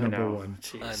that dude number one.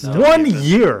 Jeez. 1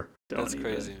 year. That's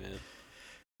crazy,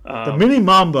 man. The mini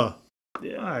Mamba.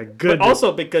 Yeah. My goodness. But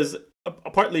also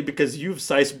partly because you've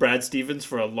sized Brad Stevens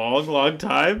for a long, long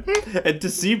time, and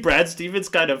to see Brad Stevens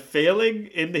kind of failing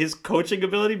in his coaching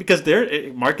ability, because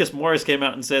Marcus Morris came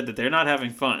out and said that they're not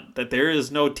having fun, that there is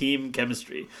no team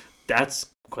chemistry. That's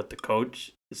what the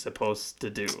coach is supposed to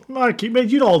do. Mark, man,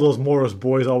 you know all those Morris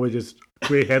boys always just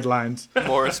create headlines.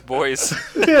 Morris boys.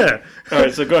 Yeah. All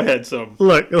right, so go ahead. So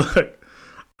Look.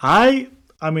 I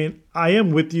mean, I am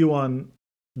with you on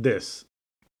this.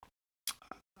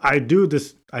 I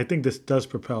think this does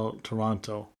propel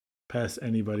Toronto past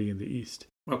anybody in the East.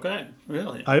 okay,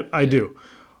 really, I do.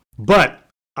 But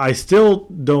I still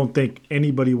don't think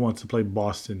anybody wants to play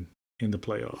Boston in the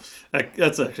playoffs.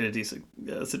 that's actually a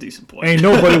decent point. Ain't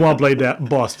nobody want to play that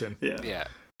Boston. Yeah.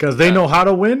 Because they know how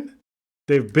to win.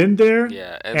 They've been there.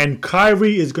 Yeah. And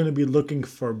Kyrie is going to be looking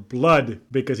for blood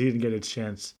because he didn't get his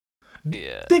chance.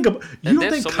 Yeah. Think about you And don't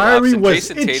there's think so many Kyrie options. was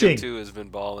Jason itching. Tatum too has been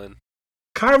balling.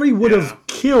 Kyrie would have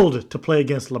killed to play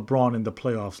against LeBron in the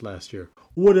playoffs last year.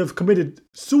 Would have committed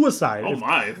suicide. Oh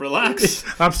my, relax.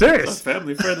 I'm A serious.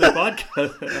 family-friendly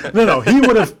podcast. No, he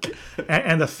would have.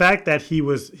 And the fact that he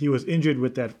was injured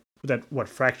with that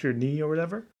fractured knee or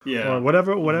whatever, Yeah. or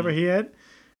whatever he had.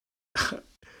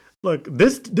 Look,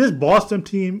 this Boston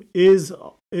team is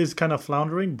kind of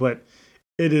floundering, but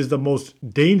it is the most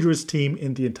dangerous team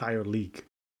in the entire league.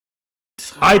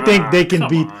 I think they can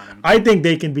beat. I think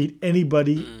they can beat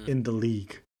anybody in the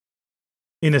league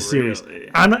in a series. Really?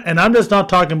 I'm just not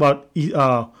talking about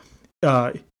the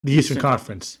Eastern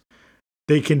Conference.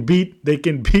 They can beat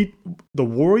the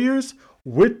Warriors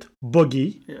with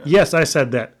Boogie. Yeah. Yes, I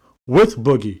said that, with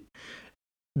Boogie.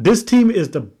 This team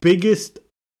is the biggest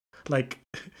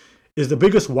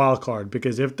wild card,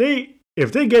 because if they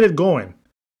get it going,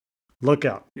 look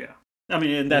out. Yeah. I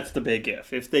mean, and that's the big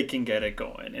if they can get it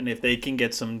going, and if they can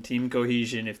get some team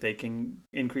cohesion, if they can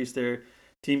increase their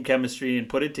team chemistry and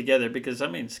put it together, because, I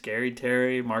mean, Scary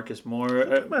Terry, Marcus Moore,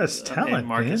 That's talent, and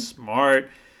Marcus man. Smart.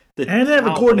 And they have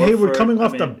a Gordon Hayward coming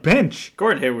off the bench.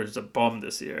 Gordon Hayward's a bum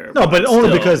this year. No, but only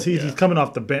still, because he's coming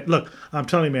off the bench. Look, I'm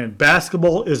telling you, man,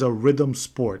 basketball is a rhythm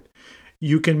sport.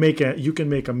 You can make a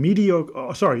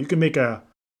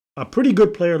pretty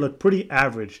good player look pretty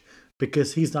average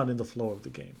because he's not in the flow of the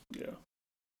game. Yeah.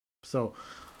 So,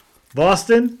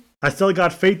 Boston, I still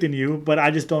got faith in you, but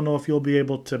I just don't know if you'll be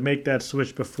able to make that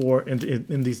switch before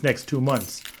in these next 2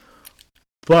 months.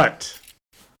 But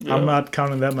I'm not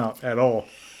counting them out at all.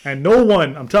 And no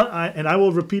one, and I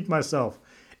will repeat myself,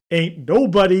 ain't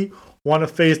nobody want to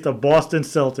face the Boston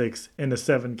Celtics in a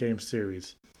 7-game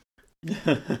series.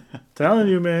 Telling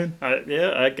you, man.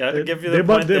 I gotta give you they're the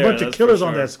point they're there. a bunch of That's killers for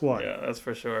on sure. that squad. Yeah, that's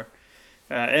for sure.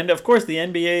 And of course, the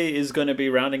NBA is going to be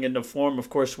rounding into form. Of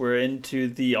course, we're into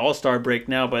the All-Star break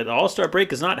now, but the All-Star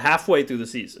break is not halfway through the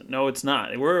season. No, it's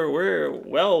not. We're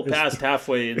well past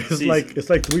halfway in the season. It's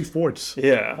like 3/4.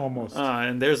 Yeah, almost.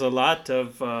 And there's a lot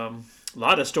of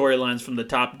storylines from the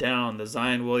top down. The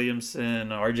Zion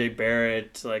Williamson, R.J.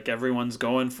 Barrett, like everyone's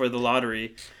going for the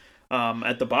lottery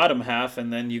at the bottom half,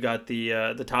 and then you got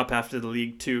the top half of the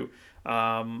league too.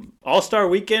 All-Star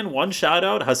weekend, one shout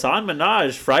out, Hassan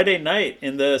Minhaj, Friday night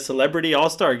in the Celebrity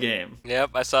All-Star game.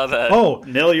 Yep, I saw that. Oh,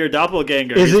 Nil, your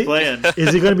doppelganger, he's playing.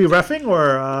 Is he going to be reffing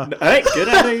or? Hey, get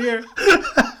out of here.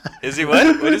 Is he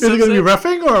what? What is he going to be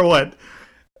reffing or what?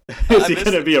 Is he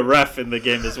going to be a ref in the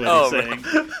game? Is what he's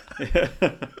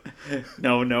saying.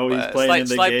 No, he's playing in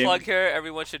the slight game. Plug here.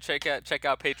 Everyone should check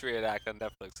out Patriot Act on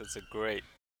Netflix. It's a great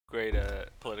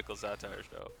political satire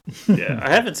show. Yeah,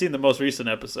 I haven't seen the most recent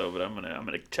episode, but I'm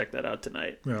gonna check that out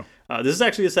tonight. Yeah. This is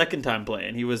actually his second time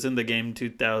playing. He was in the game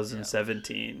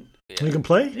 2017. Yeah. He can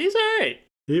play? He's all right.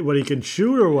 What, he can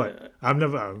shoot or what? I've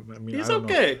never. I mean, He's I don't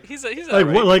okay. know. He's like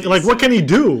what? Like what can he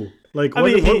do? Like I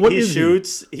mean, what he is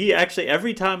shoots. He actually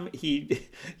every time he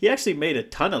actually made a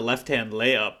ton of left-hand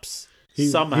layups.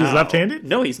 Somehow he's left-handed?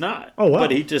 No, he's not. Oh wow!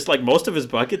 But he just like most of his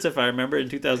buckets, if I remember, in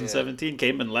 2017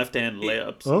 came in left-hand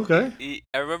layups. Okay.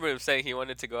 I remember him saying he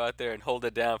wanted to go out there and hold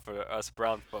it down for us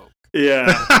brown folk.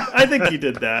 Yeah, I think he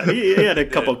did that. He had a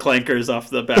couple clankers off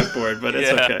the backboard, but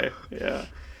it's Yeah. okay. Yeah.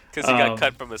 Because he got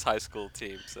cut from his high school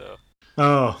team, so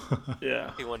Oh.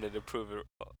 Yeah. he wanted to prove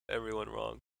everyone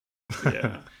wrong.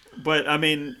 Yeah. But I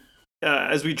mean,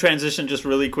 as we transition just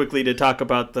really quickly to talk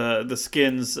about the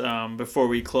skins before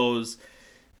we close,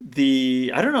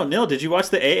 I don't know, Neil, did you watch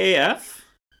the AAF?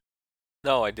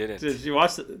 No, I didn't. Did you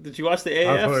watch the AAF?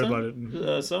 I've heard son? about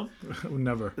it. So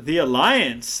Never. the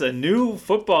Alliance, a new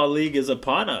football league, is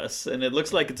upon us, and it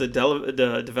looks like it's a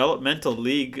developmental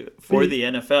league for the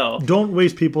NFL. Don't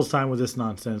waste people's time with this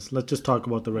nonsense. Let's just talk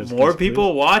about the Redskins. More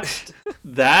people watched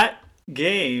that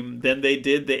game than they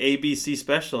did the ABC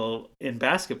special in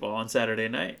basketball on Saturday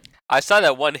night. I saw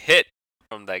that one hit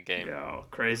from that game. Yeah,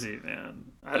 crazy, man.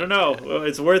 I don't know. Well,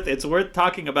 it's worth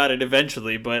talking about it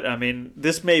eventually, but I mean,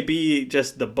 this may be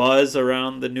just the buzz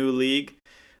around the new league,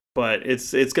 but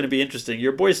it's going to be interesting.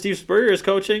 Your boy Steve Spurrier is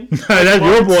coaching. That's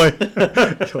your boy.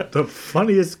 The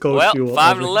funniest coach you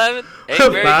Well, will 5'11",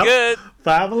 ain't very good.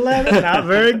 5'11", not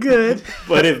very good.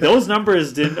 But if those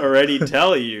numbers didn't already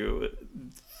tell you,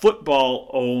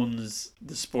 football owns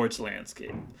the sports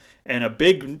landscape. And a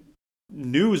big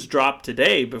news drop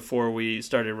today before we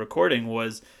started recording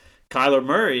was Kyler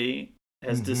Murray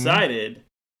has decided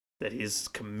that he's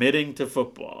committing to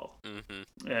football.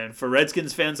 Mm-hmm. And for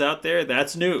Redskins fans out there,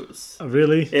 that's news.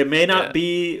 Really? It may not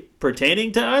be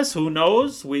pertaining to us. Who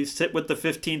knows? We sit with the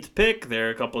 15th pick. There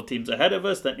are a couple of teams ahead of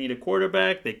us that need a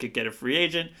quarterback. They could get a free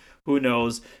agent. Who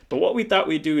knows? But what we thought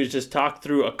we'd do is just talk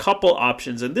through a couple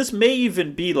options. And this may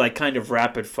even be like kind of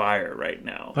rapid fire right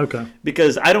now. Okay.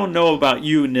 Because I don't know about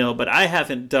you, Nil, but I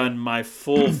haven't done my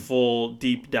full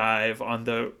deep dive on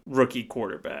the rookie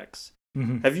quarterbacks.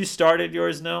 Mm-hmm. Have you started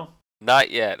yours, Nil? Not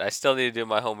yet. I still need to do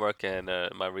my homework and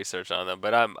my research on them.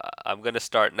 But I'm gonna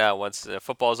start now. Once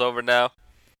football's over now,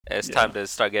 it's time to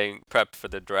start getting prepped for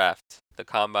the draft, the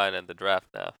combine, and the draft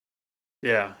now.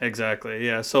 Yeah, exactly.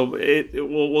 Yeah, so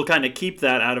we'll kind of keep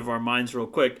that out of our minds real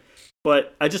quick.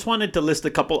 But I just wanted to list a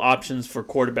couple options for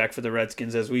quarterback for the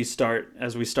Redskins as we start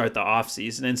the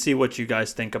offseason and see what you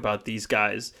guys think about these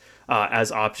guys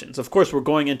as options. Of course, we're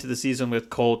going into the season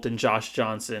with Colt and Josh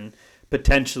Johnson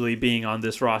potentially being on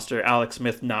this roster, Alex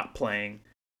Smith not playing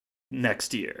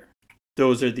next year.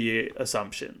 Those are the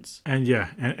assumptions. And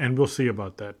and we'll see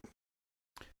about that.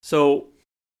 So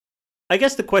I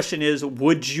guess the question is,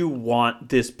 would you want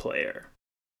this player?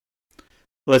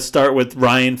 Let's start with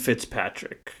Ryan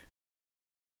Fitzpatrick.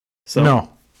 So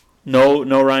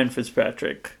no Ryan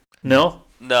Fitzpatrick. No?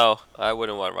 No, I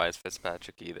wouldn't want Ryan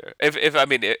Fitzpatrick either. If I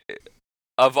mean,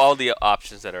 of all the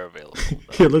options that are available.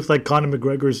 He looks like Conor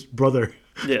McGregor's brother.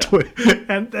 Yeah.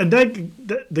 and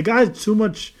that the guy's too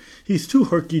much. He's too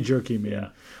herky jerky, man. Yeah.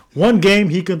 One game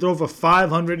he can throw for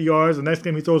 500 yards. The next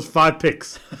game he throws 5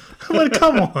 picks. I'm like,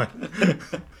 come on.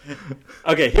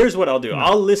 Okay, here's what I'll do.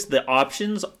 I'll list the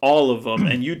options, all of them,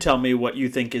 and you tell me what you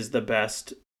think is the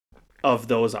best of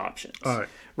those options. All right.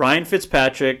 Ryan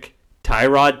Fitzpatrick,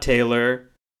 Tyrod Taylor,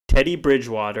 Teddy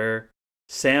Bridgewater,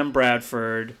 Sam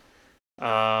Bradford,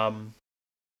 and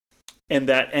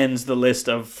that ends the list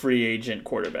of free agent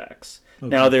quarterbacks. Okay.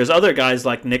 Now, there's other guys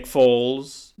like Nick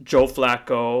Foles, Joe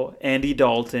Flacco, Andy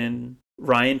Dalton,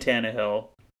 Ryan Tannehill.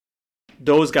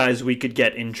 Those guys we could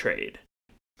get in trade.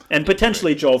 And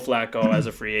potentially Joe Flacco as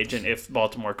a free agent if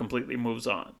Baltimore completely moves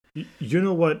on. You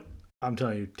know what? I'm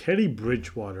telling you, Teddy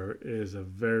Bridgewater is a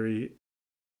very...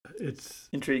 It's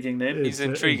intriguing name. He's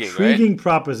intriguing, intriguing right?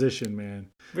 proposition, man.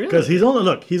 Really? Because he's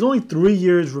only 3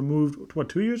 years removed. What,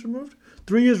 2 years removed?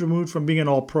 3 years removed from being an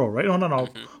All-Pro, right? No, not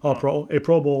All-Pro, a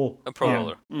Pro Bowl. A Pro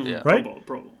Bowler, yeah. Right?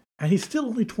 Pro Bowl. And he's still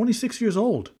only 26 years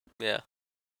old. Yeah.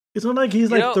 It's not like he's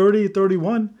 30,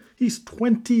 31. He's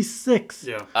 26.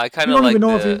 Yeah. I kind of like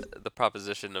the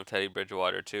proposition of Teddy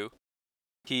Bridgewater too.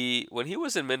 When he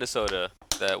was in Minnesota,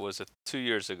 that was 2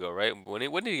 years ago, right? When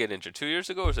did he get injured? 2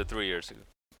 years ago, or was it 3 years ago?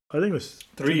 I think it was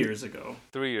 3 years ago.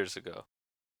 3 years ago.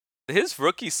 his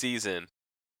rookie season,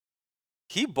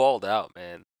 he balled out,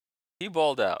 man. He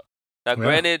balled out. Now,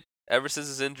 granted, ever since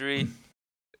his injury,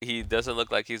 he doesn't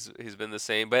look like he's been the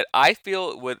same. But I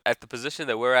feel at the position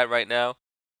that we're at right now,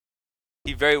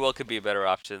 he very well could be a better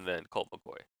option than Colt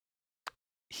McCoy.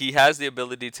 He has the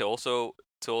ability to also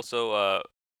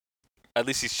at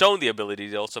least he's shown the ability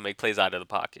to also make plays out of the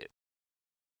pocket.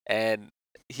 And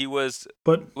he was.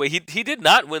 But wait, he did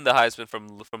not win the Heisman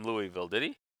from Louisville, did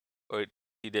he? Or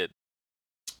he did?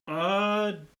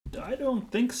 I don't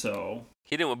think so.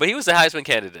 He didn't win, but he was a Heisman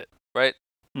candidate, right?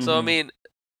 Mm-hmm. So I mean,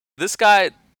 this guy,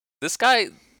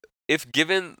 if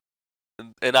given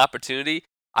an opportunity,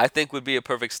 I think would be a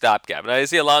perfect stopgap. Now,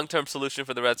 is he a long-term solution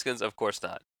for the Redskins? Of course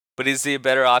not. But is he a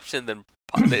better option than?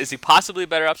 Is he possibly a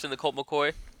better option than Colt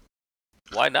McCoy?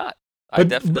 Why not? I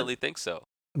definitely think so.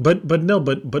 But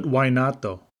why not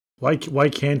though? Why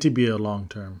can't he be a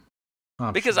long-term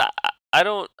option? Because I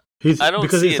don't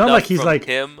because see it's not enough like he's from like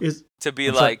him to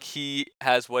be like he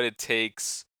has what it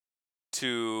takes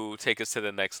to take us to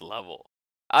the next level.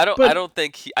 I don't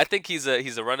think I think he's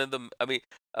a run of the. I mean,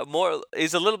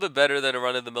 he's a little bit better than a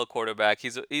run of the mill quarterback.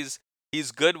 He's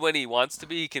good when he wants to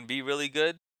be. He can be really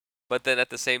good, but then at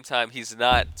the same time, he's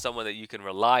not someone that you can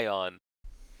rely on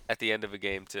at the end of a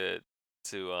game to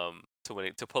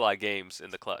win, to pull out games in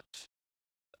the clutch.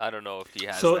 I don't know if he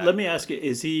has. So that. let me ask you: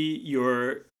 is he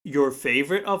your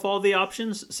favorite of all the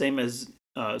options? Same as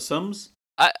Sums?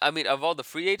 I mean, of all the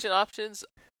free agent options,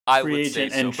 I would say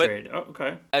so. And trade. Oh,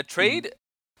 okay. A trade,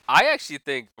 I actually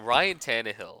think Ryan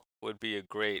Tannehill would be a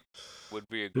great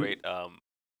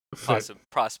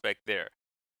prospect there.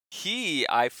 He,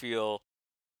 I feel,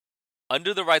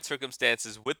 under the right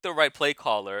circumstances, with the right play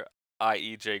caller,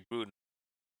 i.e. Jay Gruden,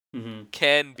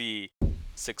 can be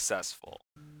successful.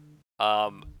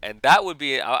 And that would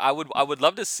be I would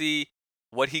love to see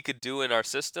what he could do in our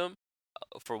system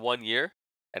for 1 year,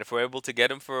 and if we're able to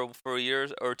get him for a year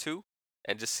or two,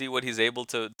 and just see what he's able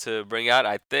to bring out.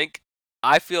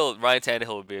 I feel Ryan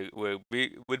Tannehill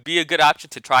would be a good option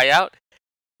to try out,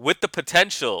 with the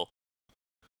potential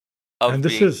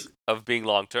of being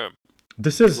long term.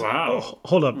 This is wow.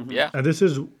 Hold up, Yeah, and this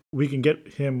is we can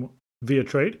get him via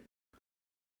trade.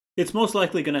 It's most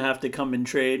likely going to have to come in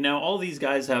trade. Now, all these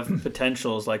guys have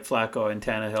potentials like Flacco and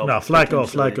Tannehill. No,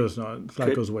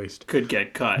 Flacco's waste. Could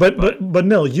get cut. But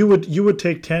Nil, you would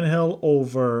take Tannehill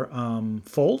over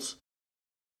Foles?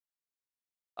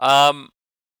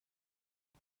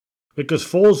 Because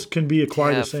Foles can be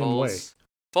acquired the same way.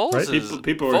 Foles right? is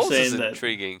people were saying is that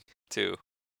intriguing too.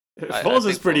 Foles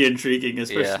is pretty intriguing,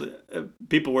 especially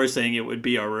people were saying it would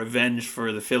be our revenge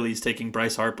for the Phillies taking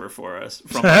Bryce Harper from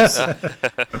us.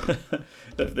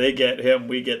 If they get him,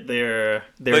 we get their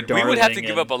But we would have to darling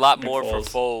give up a lot and more Foles.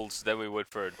 for Foles than we would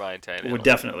for Ryan Tannehill. Well,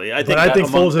 definitely. I But I think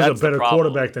Foles is a that's the better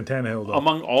problem. quarterback than Tannehill, though.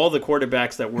 Among all the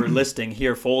quarterbacks that we're listing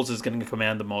here, Foles is going to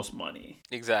command the most money.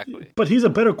 Exactly. But he's a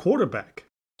better quarterback.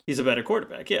 He's a better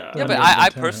quarterback, yeah. Yeah, but I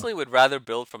personally would rather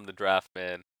build from the draft,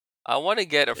 man. I want to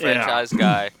get a franchise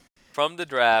guy from the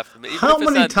draft. Even How if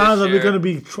it's many not times this are we year. going to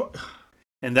be...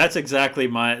 And that's exactly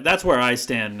that's where I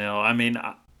stand now. I mean,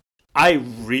 I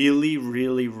really,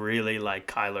 really, really like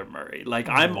Kyler Murray. Like,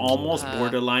 I'm almost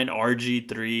borderline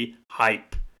RG3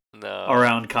 hype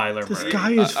around Kyler This Murray.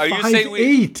 guy is Are you saying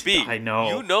 5'8". B, I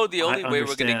know. You know the only I way we're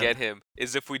going to understand. get him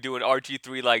is if we do an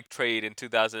RG3 like trade in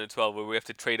 2012 where we have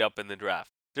to trade up in the draft.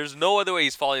 There's no other way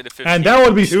he's falling to 15. And that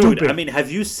would be Dude, stupid. I mean,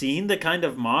 have you seen the kind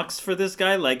of mocks for this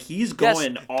guy? Like, he's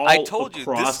going all I told you,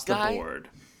 across this guy the board.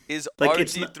 Is Like,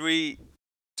 it's not- RG3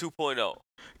 2.0.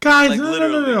 Guys, like, no.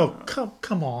 literally.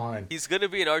 Come on. He's going to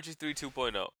be an RG3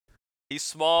 2.0. He's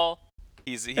small.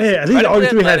 He's Hey, at least incredibly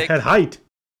RG3 athletic. had height.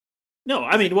 No,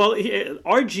 I mean, well,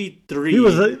 RG3 He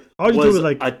was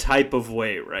like a type of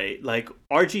way, right? Like,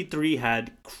 RG3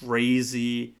 had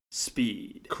crazy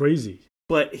speed. crazy.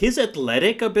 But his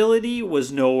athletic ability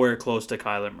was nowhere close to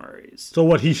Kyler Murray's. So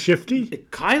what? He's shifty.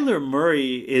 Kyler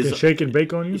Murray is Can shake and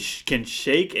bake on you. can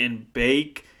shake and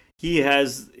bake. He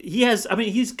has. I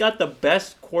mean, he's got the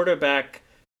best quarterback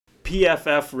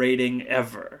PFF rating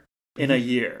ever in a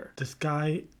year. This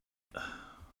guy.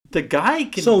 The guy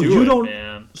can So do you it, don't.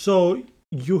 man. So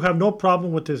you have no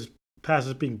problem with his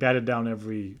passes being batted down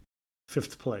every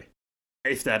fifth play.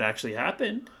 If that actually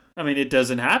happened. I mean, it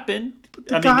doesn't happen.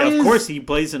 the I guy mean, of is- course, he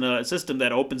plays in a system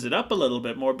that opens it up a little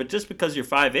bit more, but just because you're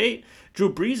 5'8",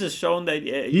 Drew Brees has shown that...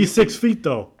 He's 6 feet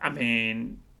though. I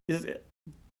mean,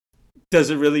 Does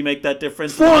it really make that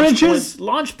difference? 4 inches?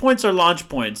 Launch points are launch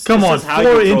points. Come This on, is how 4 you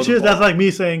throw the inches? That's ball. like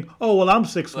me saying, oh, well, I'm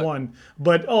 6'1".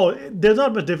 But, there's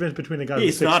not much difference between a guy who's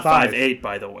He's not 6'5". 5'8",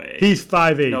 by the way. He's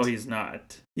 5'8". No, he's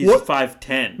not. He's What?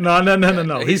 5'10".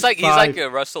 No. He's like a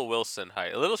Russell Wilson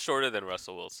height, a little shorter than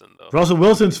Russell Wilson though. Russell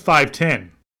Wilson's 5'10".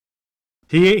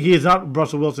 He is not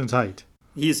Russell Wilson's height.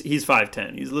 He's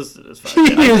 5'10". He's listed as He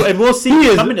 5'10". is- And we'll see he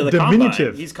him is coming to the diminutive.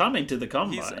 combine. He's coming to the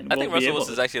combine. I think Russell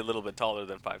Wilson's to... actually a little bit taller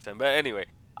than 5'10". But anyway,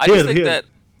 I He just is, think he is. that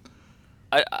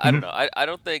I don't know. I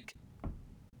don't think.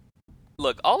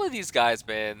 Look, all of these guys,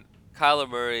 man. Kyler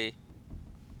Murray.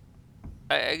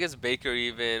 I guess Baker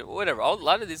even whatever. A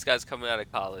lot of these guys coming out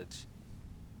of college,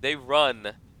 they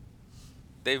run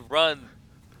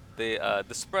the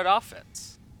spread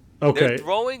offense. Okay. They're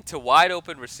throwing to wide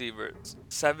open receivers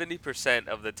 70%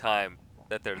 of the time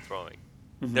that they're throwing.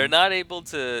 Mm-hmm. They're not able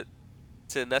to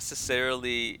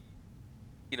necessarily,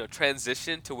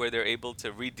 transition to where they're able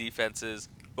to read defenses,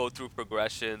 go through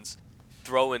progressions,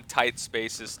 throw in tight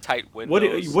spaces, tight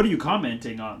windows. What are you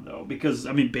commenting on though? Because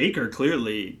I mean, Baker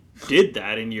clearly did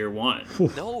that in year one.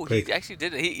 No, he actually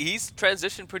didn't. He's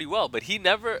transitioned pretty well, but he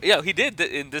never. Yeah, he did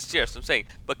in this year. So I'm saying,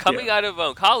 but coming out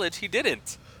of college, he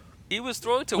didn't. He was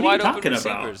throwing to What are you wide open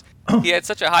talking about? receivers. He had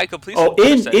such a high completion. Oh,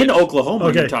 percentage. in Oklahoma,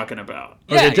 Okay. you're talking about.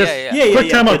 Yeah, Okay, just- yeah. Quick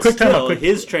time out, but quick time out, still, quick-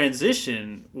 His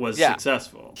transition was Yeah.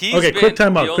 successful. He's Okay, been quick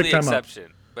time out, the quick only time out.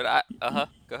 exception. But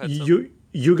go ahead. Phil.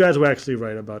 You guys were actually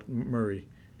right about Murray.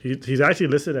 He's actually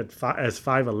listed as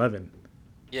 5'11".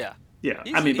 Yeah. Yeah,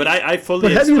 He's- I mean, but I fully.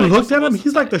 But have you expect- looked at him? Wilson's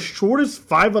He's like the height. shortest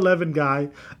 5'11" guy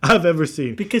I've ever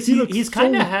seen. Because looks he's so-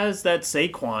 kind of has that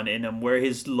Saquon in him, where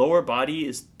his lower body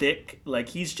is thick. Like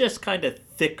he's just kind of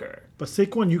thicker. But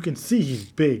Saquon, you can see he's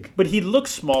big. But he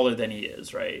looks smaller than he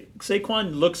is, right?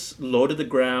 Saquon looks low to the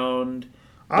ground.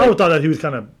 I always thought that he was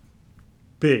kind of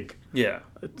big. Yeah.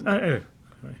 Anyway.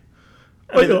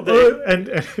 I mean,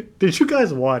 And did you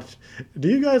guys watch? Do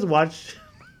you guys watch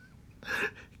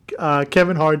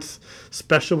Kevin Hart's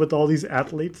special with all these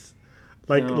athletes?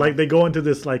 Like they go into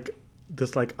this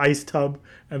ice tub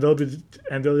and they'll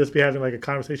just be having like a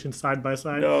conversation side by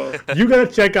side. No. You gotta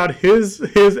check out his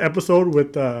episode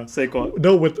with Saquon.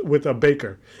 No, with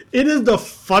Baker. It is the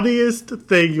funniest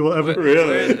thing you will ever.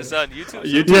 Really? It's on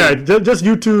YouTube. Yeah, just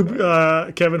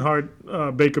YouTube Kevin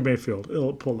Hart Baker Mayfield.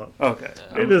 It'll pull up. Okay.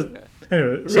 It is.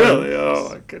 Anyway, so- Really? Oh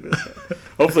my goodness.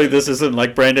 Hopefully this isn't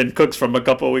like Brandon Cooks from a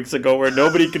couple of weeks ago, where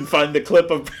nobody can find the clip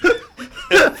of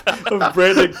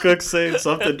Brandon Cooks saying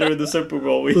something during the Super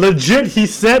Bowl week. Legit, he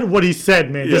said what he said,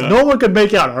 man. Just Yeah. no one could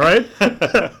make out. All right.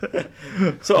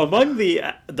 So among the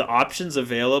options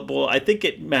available, I think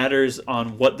it matters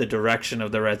on what the direction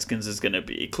of the Redskins is going to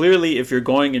be. Clearly, if you're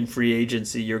going in free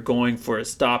agency, you're going for a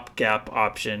stopgap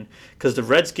option because the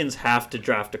Redskins have to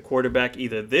draft a quarterback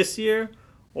either this year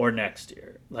or next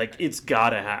year. Like, it's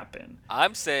got to happen.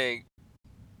 I'm saying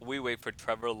we wait for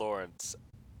Trevor Lawrence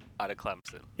out of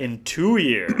Clemson. In 2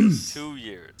 years. 2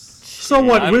 years. So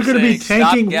what? I'm We're going to be saying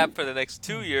tanking. stopgap for the next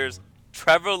 2 years.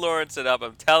 Trevor Lawrence it up.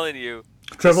 I'm telling you.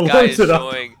 Trevor this guy Lawrence is it up.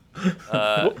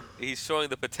 showing, he's showing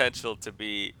the potential to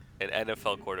be an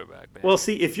NFL quarterback, man. Well,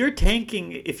 see, if you're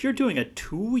doing a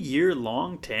 2-year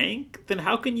long tank, then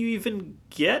how can you even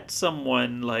get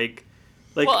someone like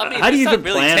well, I mean, how do it's you not even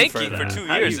really plan tanking for for that? 2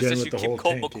 How do years. you- It's just with you the keep whole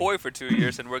Colt tanking? McCoy for 2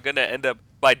 years, and we're gonna end up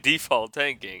by default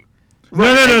tanking. No.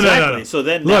 Exactly. So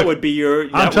then that Look, would be your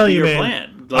telling you, man,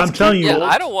 plan. I'm telling you, Yeah,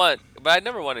 Colt. I don't want, but I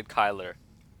never wanted Kyler.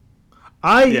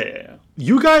 Yeah.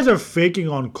 You guys are faking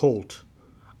on Colt.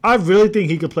 I really think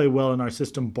he could play well in our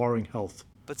system, barring health.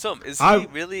 But is I- he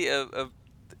really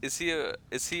is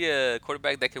he a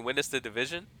quarterback that can win us the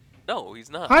division? No, he's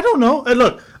not. I don't know. And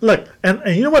look, and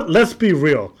you know what? Let's be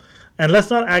real, and let's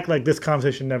not act like this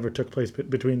conversation never took place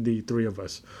between the three of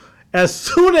us. As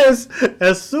soon as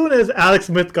Alex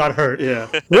Smith got hurt, Yeah.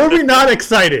 were we not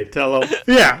excited? Tell him.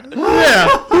 Yeah.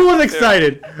 Who was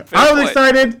excited? I was point.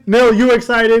 excited. No, you were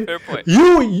excited. Fair point.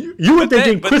 You were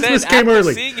thinking but Christmas then came after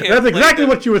early. seeing him That's play exactly the-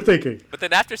 what you were thinking. But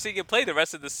then after seeing him play the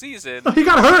rest of the season, He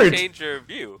got hurt. change your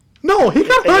view. No, he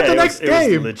got hurt the next It was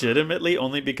game. legitimately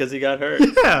only because he got hurt.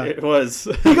 Yeah. It was.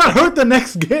 He got hurt the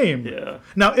next game. Yeah.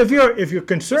 Now, if your Was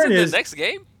concern it is the next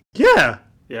game? yeah,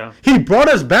 Yeah. he brought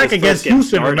us back His against first game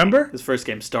Houston. starting. Remember? His first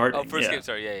game starting. Oh, first yeah. game.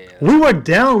 Sorry, yeah. We were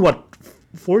down,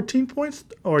 14 points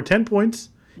or 10 points?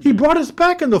 He brought us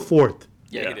back in the fourth.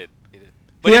 Yeah, Yeah. he did.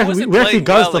 But he Yeah, wasn't we actually playing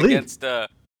got us well the lead. against.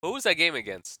 What was that game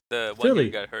against? The one Philly. who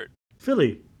got hurt.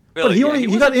 Philly. But he got wasn't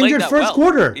playing injured that first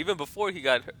quarter. even before he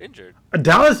got injured.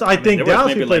 Dallas, I think There was Dallas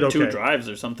maybe he played like okay. 2 drives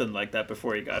or something like that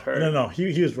before he got hurt. No,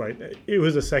 he was right. It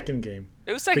was the second game.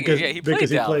 It was second. Because- Yeah, he played because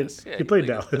he Dallas. played- he played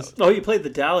Dallas. Oh, he played the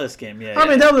Dallas game. Yeah. I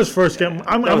mean, that was his first game.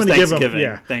 I'm That was going to give him. Thanksgiving.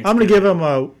 Yeah, Thanksgiving. I'm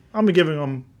going to give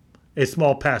him a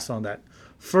small pass on that.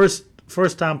 First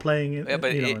time playing. Yeah,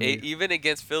 but even even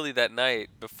against Philly that night,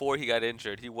 before he got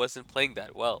injured, he wasn't playing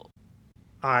that well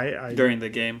during the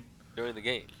game. during the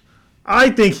game. I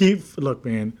think look,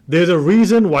 man. There's a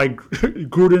reason why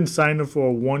Gruden signed him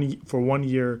for 1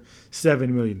 year, $7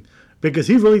 million, because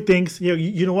he really thinks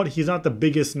you know what, he's not the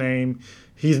biggest name,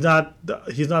 he's not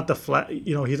he's not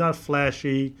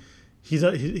flashy, he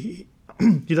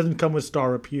doesn't come with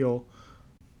star appeal,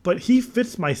 but he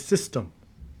fits my system,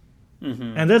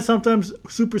 and that sometimes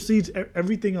supersedes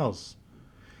everything else.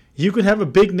 You can have a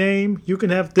big name, you can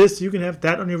have this, you can have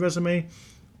that on your resume,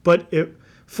 but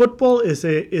football is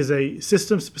a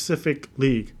system-specific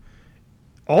league.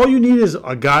 All you need is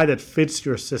a guy that fits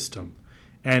your system,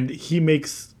 and he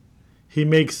makes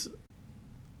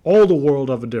all the world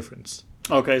of a difference.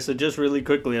 Okay, so just really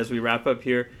quickly as we wrap up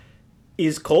here,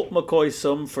 is Colt McCoy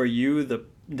some for you the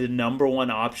number one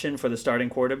option for the starting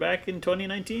quarterback in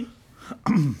 2019?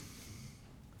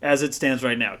 As it stands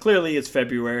right now. Clearly it's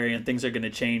February and things are going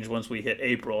to change once we hit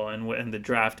April and when the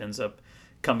draft ends up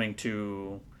coming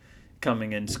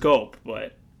in scope,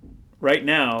 but right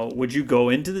now, would you go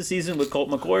into the season with Colt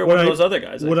McCoy or one of those other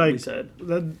guys? We said.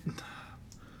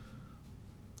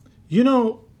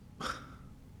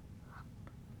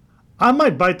 I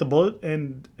might bite the bullet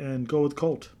and go with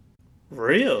Colt.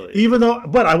 Really?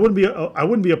 But I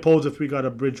wouldn't be opposed if we got a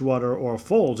Bridgewater or a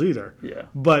Foles either. Yeah.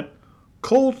 But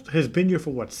Colt has been here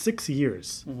for 6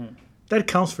 years. Mm-hmm. That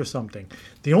counts for something.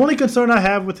 The only concern I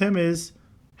have with him is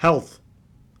health.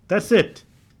 That's it.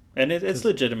 And it's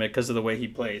legitimate because of the way he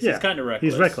plays. Yeah, he's kind of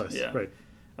reckless. He's reckless, yeah.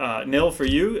 Right. Nil, for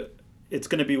you, it's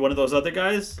going to be one of those other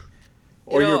guys,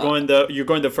 or you're going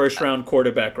the first round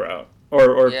quarterback route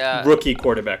or rookie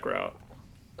quarterback route.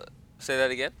 Say that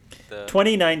again.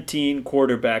 2019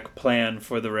 quarterback plan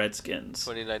for the Redskins.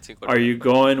 2019 quarterback. Are you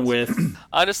going with?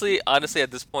 Honestly,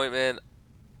 at this point, man,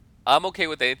 I'm okay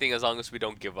with anything as long as we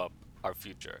don't give up our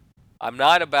future. I'm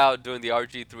not about doing the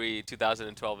RG3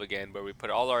 2012 again, where we put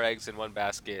all our eggs in one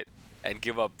basket and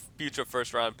give up future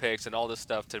first-round picks and all this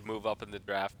stuff to move up in the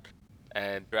draft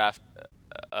and draft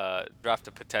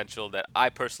a potential that I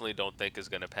personally don't think is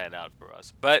going to pan out for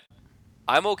us. But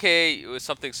I'm okay with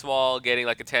something small, getting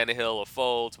like a Tannehill, a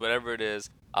Foles, whatever it is.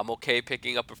 I'm okay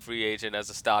picking up a free agent as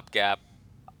a stopgap.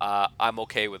 I'm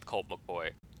okay with Colt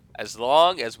McCoy, as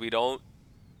long as we don't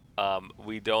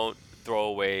throw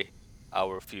away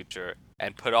our future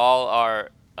and put all our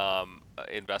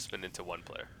investment into one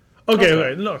player. Okay,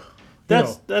 wait, look.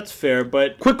 That's fair,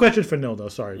 but quick question for Nil though.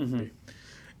 Sorry. Mm-hmm.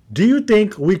 Do you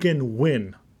think we can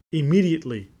win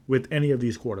immediately with any of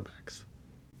these quarterbacks?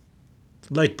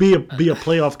 Like be a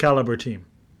playoff caliber team?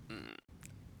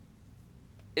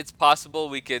 It's possible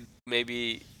we could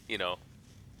maybe,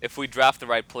 if we draft the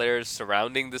right players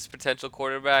surrounding this potential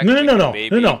quarterback.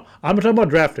 No. I'm talking about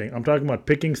drafting. I'm talking about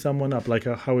picking someone up, like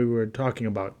how we were talking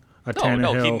about a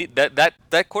Tannehill.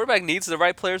 That quarterback needs the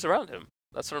right players around him.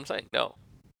 That's what I'm saying. No.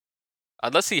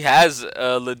 Unless he has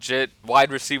a legit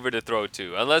wide receiver to throw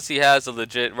to. Unless he has a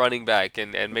legit running back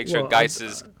and make sure Geis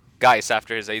is Geis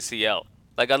after his ACL.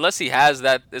 Like, unless he has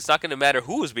that, it's not going to matter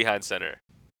who is behind center.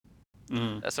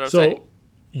 That's what I'm saying. So,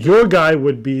 your guy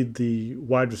would be the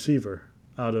wide receiver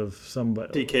out of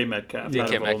somebody. DK Metcalf.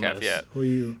 DK Metcalf, yeah. Who are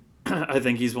you? I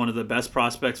think he's one of the best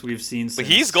prospects we've seen since.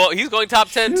 But he's going top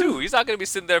 10 too. He's not going to be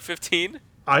sitting there 15.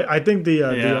 I think the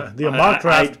mock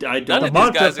draft. None of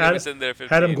these guys are going to be sitting there 15.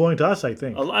 Had him going to us, I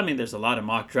think. I mean, there's a lot of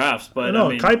mock drafts, but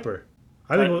Kuiper.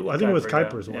 I think it was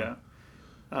Kuiper's one.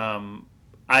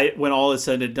 Yeah. When all is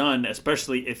said and done,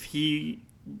 especially if he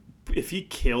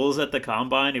kills at the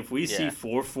combine, if we see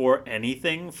 4.4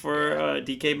 anything for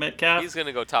DK Metcalf, he's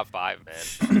gonna go top 5,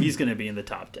 man. He's gonna be in the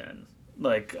top 10.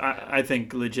 Like I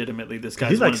think legitimately, this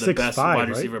guy's one of the best wide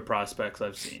receiver prospects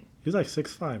I've seen. He's like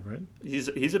 6'5", right?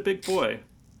 He's a big boy.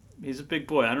 He's a big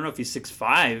boy. I don't know if he's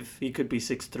 6'5". He could be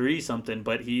 6'3", something,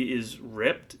 but he is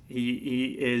ripped.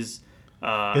 He is.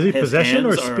 Is he possession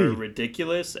or speed? Are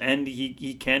ridiculous, and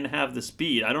he can have the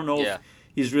speed. I don't know if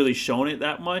he's really shown it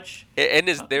that much. And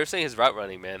they were saying his route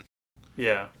running, man.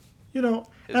 Yeah. Speed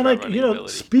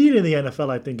in the NFL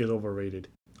I think is overrated.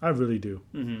 I really do.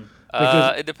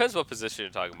 Mm-hmm. It depends what position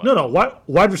you're talking about. No,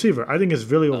 wide receiver I think is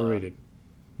really overrated.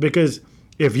 Because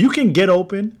if you can get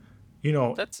open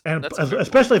That's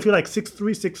especially if you're like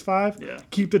 6'3", 6'5", Yeah.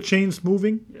 keep the chains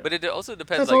moving. Yeah. But it also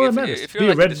depends. That's all Like that matters. if Be you're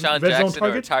a like red Deshaun zone Jackson or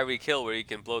target. Tyreek Hill, where you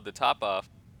can blow the top off,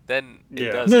 then it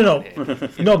Yeah. does. No, come in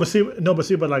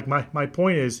handy. but like my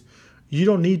point is, you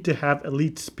don't need to have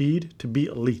elite speed to be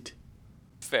elite.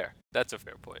 Fair. That's a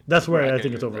fair point. That's where I can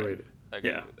think it's agree with that. overrated. I agree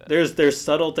Yeah, with that. there's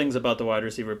subtle things about the wide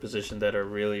receiver position that are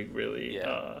really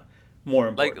more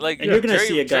important. Like and you're gonna Jerry,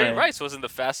 see a guy. Jerry Rice wasn't the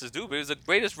fastest dude, but he was the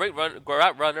greatest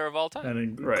route runner of all time.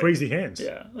 And Right. crazy hands.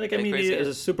 Yeah, like I Yeah, mean, crazy. as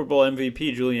a Super Bowl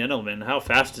MVP, Julian Edelman, how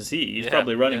fast is he? He's Yeah,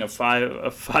 probably running yeah. a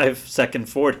 5-second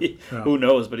 40. Yeah. Who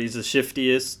knows? But he's the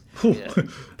shiftiest Yeah.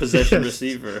 possession Yes.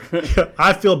 receiver.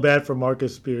 I feel bad for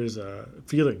Marcus Spears'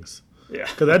 feelings Yeah.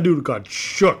 because that dude got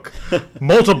shook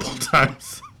multiple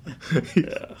times.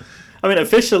 I mean,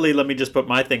 officially, let me just put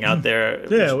my thing out there.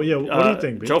 Yeah, well, yeah, what do you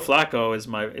think, B? Joe Flacco is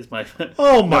my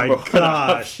Oh my number one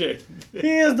gosh. option.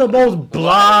 He is the most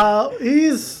blah.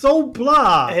 He's so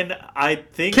blah. And I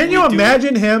think Can you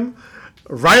imagine him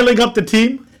riling up the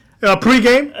team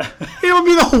pregame? It would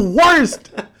be the worst.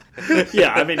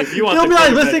 Yeah, I mean, if you want, It'll the be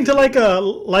like quarterback- listening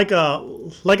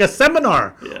to like a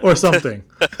seminar or something.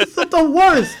 It's the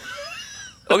worst.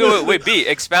 Okay, wait, B,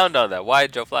 expound on that. Why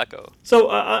Joe Flacco? So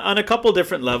on a couple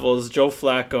different levels, Joe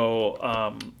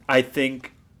Flacco, I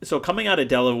think. So coming out of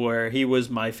Delaware, he was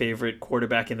my favorite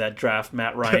quarterback in that draft,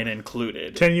 Matt Ryan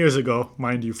included. 10 years ago,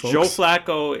 mind you, folks. Joe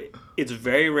Flacco, it's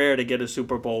very rare to get a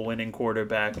Super Bowl winning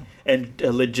quarterback and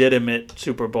a legitimate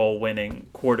Super Bowl winning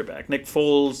quarterback. Nick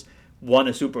Foles won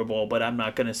a Super Bowl, but I'm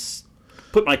not going to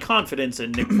put my confidence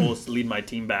in Nick Foles to lead my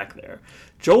team back there.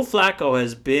 Joe Flacco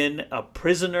has been a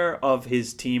prisoner of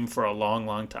his team for a long,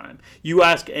 long time. You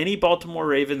ask any Baltimore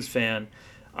Ravens fan,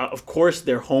 of course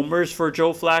they're homers for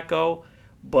Joe Flacco,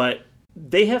 but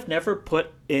they have never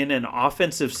put in an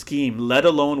offensive scheme, let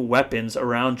alone weapons,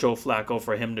 around Joe Flacco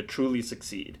for him to truly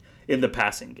succeed in the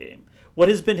passing game. What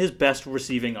has been his best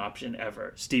receiving option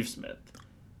ever? Steve Smith.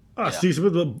 Steve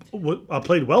Smith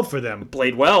played well for them.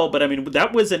 Played well, but I mean,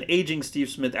 that was an aging Steve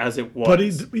Smith as it was. But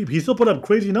he still put up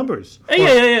crazy numbers.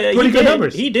 Yeah. Pretty good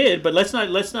numbers. He did, but let's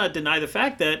not deny the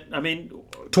fact that, I mean,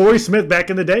 Torrey Smith back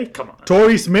in the day? Come on.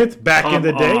 Torrey Smith back in come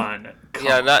the day? on.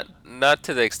 Yeah, not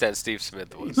to the extent Steve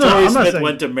Smith was. No, Torrey I'm not Smith saying-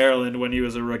 went to Maryland when he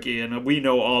was a rookie, and we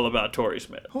know all about Torrey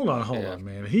Smith. Hold on,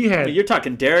 man. He had... You're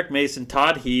talking Derek Mason,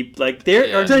 Todd Heap, like there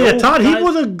Yeah. are Tell you, no Todd, he guys-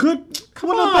 was a good...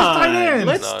 One of the best tight ends.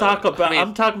 Let's No, talk about. I mean,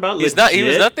 I'm talking about. He's not. He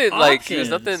was legit nothing like. He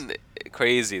was options. nothing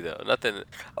crazy though. Nothing.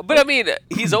 But I mean,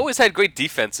 he's always had great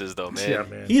defenses though, man. Yeah,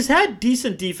 man. He's had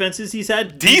decent defenses. He's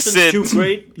had Decent? to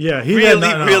great. Yeah, he Really,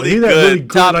 had not, really he had good. really good,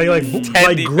 Top like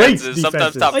 10 great defenses, sometimes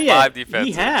defenses. top Oh yeah, 5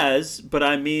 defenses. he has. But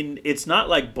I mean, it's not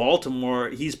like Baltimore.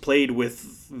 He's played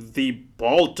with the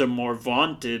Baltimore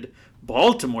vaunted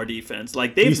Baltimore defense.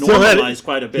 Like they've normalized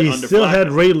quite a bit He under still Flacco.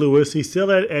 had Ray Lewis. He still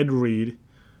had Ed Reed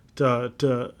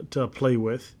to play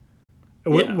with.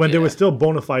 When they were still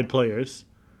bona fide players.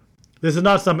 This is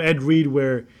not some Ed Reed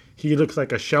where he looks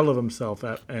like a shell of himself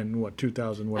in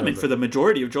 2000 I whatever. mean, for the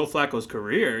majority of Joe Flacco's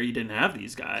career, he didn't have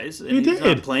these guys. And He he's did.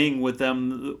 not playing with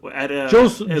them at a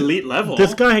Joe's- elite level.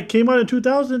 This guy came out in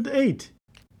 2008.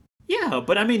 Yeah,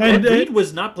 but I mean, And- Ed Reed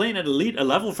was not playing at elite a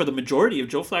level for the majority of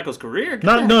Joe Flacco's career. Get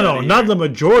Not the heck no, outta not here. the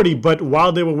majority, but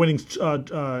while they were winning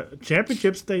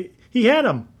championships, he had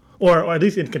them, or at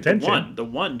least in contention. the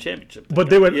one championship. But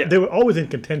they were always in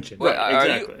contention. Wait, Right,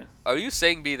 exactly. Are you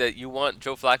saying, B, that you want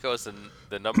Joe Flacco as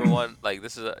the number one? Like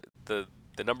this is the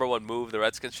number one move the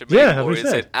Redskins should make, Yeah, that's or what he is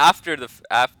said. it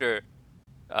after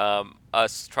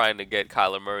us trying to get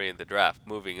Kyler Murray in the draft,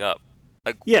 moving up?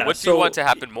 Like, Yeah, what do you so- want to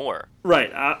happen more?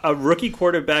 Right. A rookie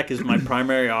quarterback is my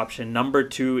primary option. Number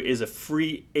 2 is a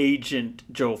free agent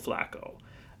Joe Flacco.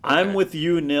 I'm with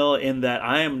you, Nil, in that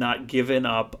I am not giving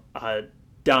up a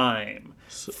dime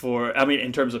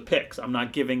in terms of picks. I'm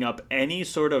not giving up any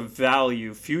sort of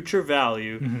future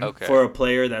value Okay. for a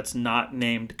player that's not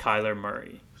named Kyler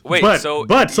Murray. Wait, But- so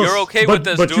but- so- you're okay but- with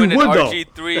us but you doing an would, though.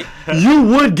 RG3? You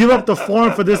would give up the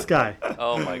farm for this guy.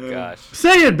 Oh my gosh.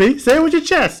 Say it, B. Say it with your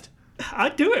chest.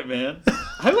 I'd do it, man.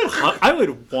 I would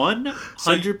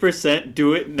 100%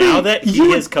 do it now that he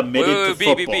you- has committed Wait, to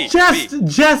B. football.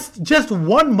 Just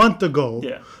 1 month ago,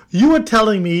 Yeah. you were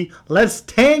telling me let's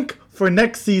tank for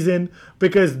next season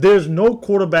because there's no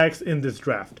quarterbacks in this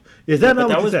draft. Is that But not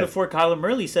that what you was said? before Kyler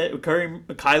Murray said he's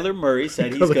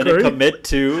Kyler going to Murray? commit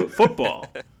to football.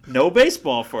 No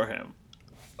baseball for him.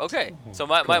 Okay, so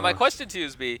my question to you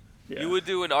is, B, you would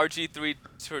do an RG3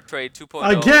 trade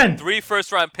 2.0, Again. 3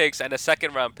 first-round picks and a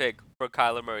second-round pick for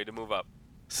Kyler Murray to move up.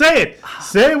 Say it.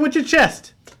 Say it with your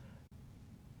chest.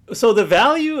 So the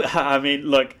value, I mean,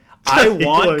 look, I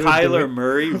want Kyler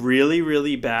Murray really,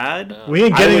 really bad. We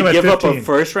ain't getting him at 15. I would give up a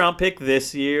first-round pick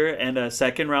this year and a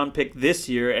second-round pick this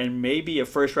year and maybe a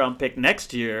first-round pick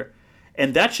next year,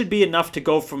 and that should be enough to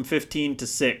go from 15 to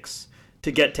 6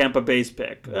 to get Tampa Bay's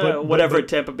pick. But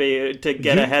Tampa Bay to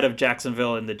get ahead of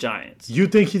Jacksonville and the Giants. You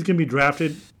think he's going to be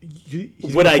drafted?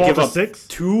 Would I give up 6?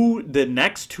 the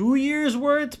next 2 years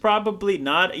worth? Probably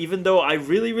not, even though I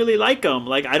really, really like him.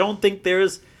 Like, I don't think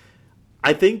there's...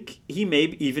 I think he may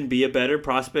even be a better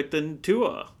prospect than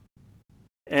Tua.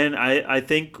 And I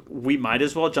think we might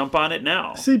as well jump on it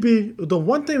now. CB, the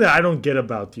one thing that I don't get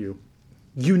about you,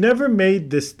 you never made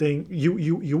this thing.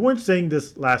 You weren't saying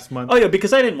this last month. Oh, yeah,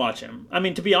 because I didn't watch him. I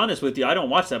mean, to be honest with you, I don't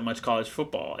watch that much college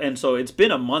football. And so it's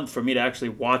been a month for me to actually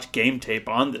watch game tape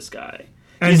on this guy.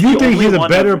 And you think he's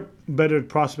a better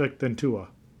prospect than Tua?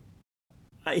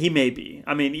 He may be.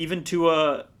 I mean, even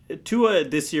Tua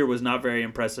this year was not very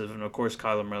impressive. And, of course,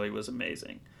 Kyler Murray was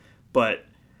amazing. But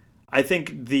I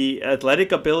think the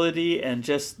athletic ability and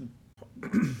just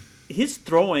his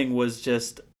throwing was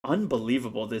just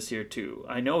unbelievable this year too.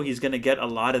 I know he's going to get a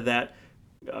lot of that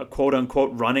quote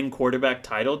unquote running quarterback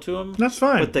title to him. That's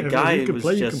fine. But the guy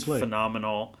was just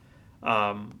phenomenal.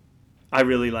 I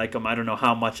really like him. I don't know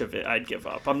how much of it I'd give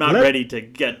up. I'm not ready to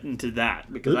get into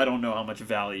that because I don't know how much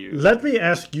value. Let me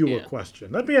ask you a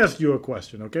question.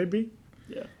 Okay, B?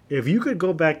 Yeah. If you could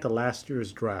go back to last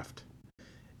year's draft,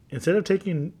 instead of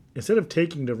taking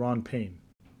Deron Payne,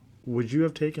 would you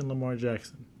have taken Lamar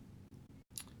Jackson?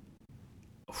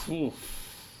 Ooh.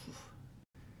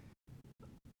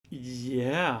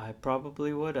 Yeah, I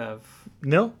probably would have.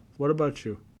 Nil, what about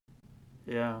you?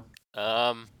 Yeah.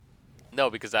 No,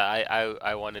 because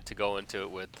I wanted to go into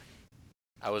it with.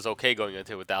 I was okay going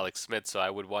into it with Alex Smith, so I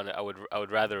would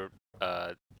rather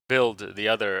build the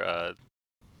other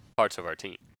parts of our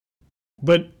team.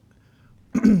 But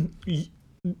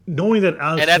knowing that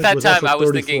Alex and at Smith that was time, I was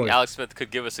 34. thinking Alex Smith could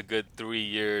give us a good 3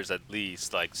 years at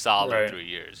least, like solid 3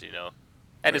 years, you know.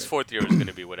 And his fourth year was going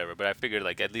to be whatever, but I figured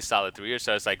like at least solid 3 years.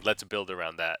 So I was like, let's build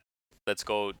around that. Let's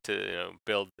go to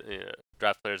build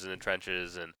draft players in the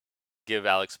trenches and give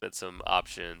Alex Smith some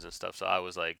options and stuff. So I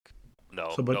was like,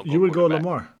 no. So, but you would go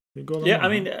Lamar. Yeah, I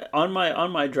mean, on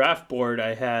my draft board,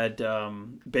 I had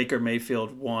Baker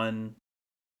Mayfield 1,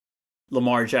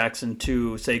 Lamar Jackson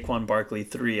 2, Saquon Barkley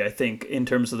 3. I think in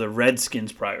terms of the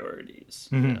Redskins' priorities.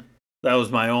 Mm-hmm. That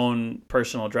was my own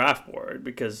personal draft board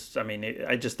because I mean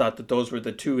I just thought that those were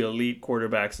the two elite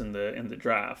quarterbacks in the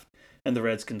draft, and the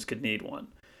Redskins could need one.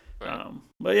 Right.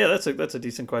 But yeah, that's a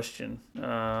decent question,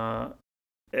 and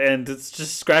it's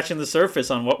just scratching the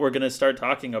surface on what we're going to start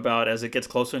talking about as it gets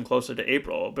closer and closer to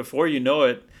April. Before you know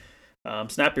it,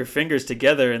 snap your fingers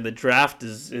together, and the draft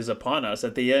is upon us.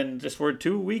 At the end, just we're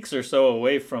 2 weeks or so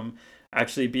away from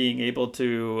actually being able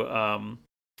to.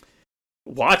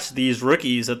 Watch these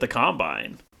rookies at the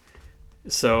combine,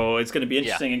 so it's going to be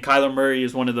interesting. Yeah. And Kyler Murray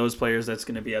is one of those players that's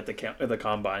going to be at the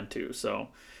combine too. So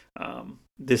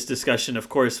this discussion, of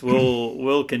course,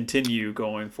 will continue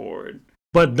going forward.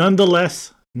 But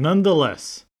nonetheless,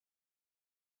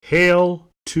 hail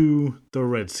to the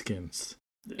Redskins.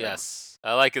 Yes,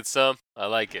 I like it, son. I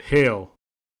like it. Hail.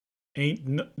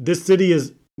 This city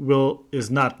is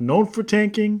not known for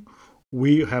tanking.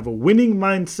 We have a winning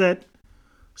mindset.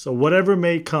 So whatever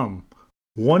may come,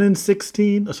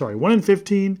 1-15,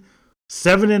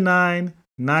 7-9,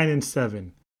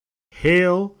 9-7.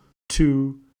 Hail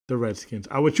to the Redskins.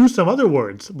 I would choose some other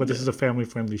words, but this is a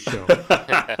family-friendly show.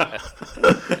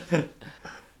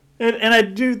 and I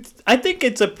think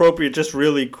it's appropriate, just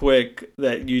really quick,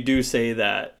 that you do say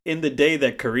that in the day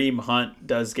that Kareem Hunt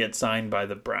does get signed by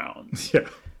the Browns. Yeah.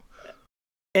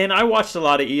 And I watched a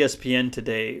lot of ESPN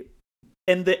today.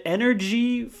 And the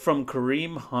energy from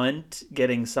Kareem Hunt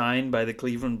getting signed by the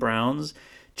Cleveland Browns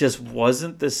just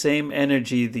wasn't the same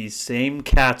energy these same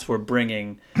cats were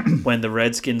bringing when the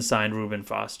Redskins signed Reuben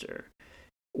Foster.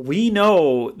 We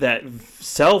know that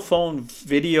cell phone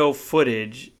video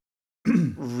footage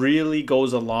really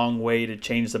goes a long way to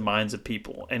change the minds of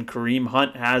people. And Kareem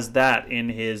Hunt has that in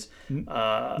his...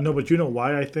 no, but you know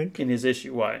why I think? In his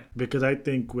issue. Why? Because I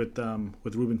think with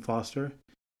Reuben Foster...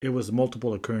 it was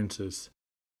multiple occurrences,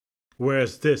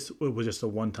 whereas it was just a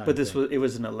one-time. But it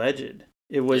was an alleged.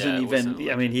 It wasn't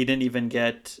even. I mean, he didn't even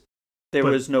get. There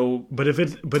was no. But if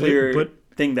it's clear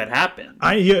thing that happened.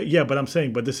 But I'm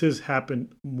saying, but this has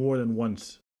happened more than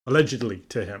once allegedly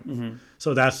to him. Mm-hmm.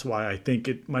 So that's why I think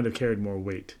it might have carried more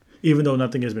weight, even though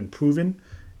nothing has been proven.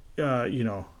 Something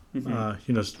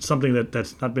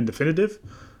that's not been definitive.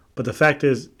 But the fact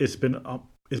is, it's been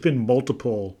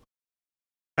multiple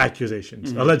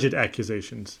accusations, alleged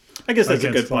accusations. I guess that's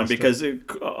a good point Foster. because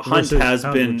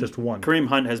Kareem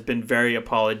Hunt has been very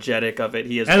apologetic of it.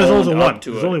 He has and owned only up one.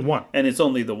 to There's it, only one, and it's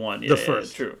only the one. The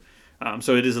first. True.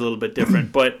 So it is a little bit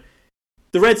different, but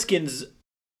the Redskins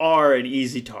are an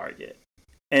easy target.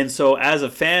 And so as a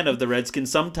fan of the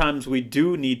Redskins, sometimes we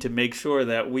do need to make sure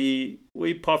that we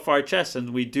puff our chests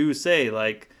and we do say,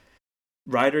 like,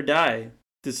 ride or die,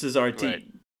 this is our team. Right.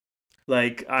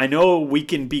 Like, I know we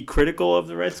can be critical of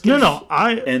the Redskins.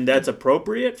 And that's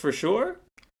appropriate for sure.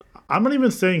 I'm not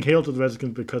even saying hail to the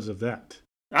Redskins because of that.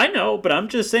 I know, but I'm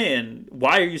just saying,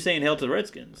 why are you saying hail to the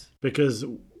Redskins? Because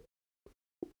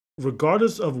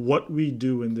regardless of what we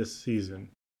do in this season,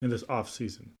 in this off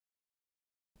season,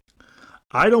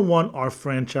 I don't want our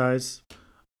franchise,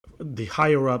 the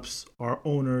higher ups, our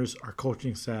owners, our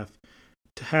coaching staff,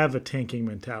 to have a tanking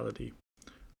mentality.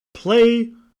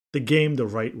 Play the game the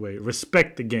right way.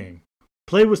 Respect the game.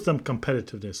 Play with some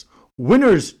competitiveness.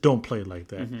 Winners don't play like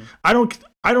that. Mm-hmm.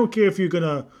 I don't care if you're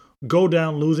gonna go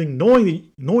down losing,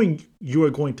 knowing you are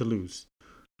going to lose.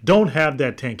 Don't have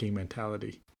that tanking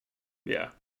mentality. Yeah,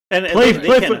 and play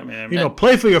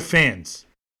for your fans.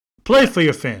 Play for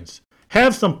your fans.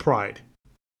 Have some pride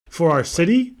for our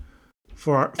city,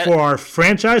 for our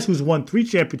franchise, who's won 3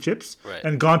 championships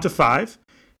and gone to 5.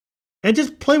 And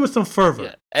just play with some fervor.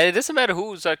 Yeah. And it doesn't matter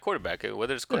who's at quarterback,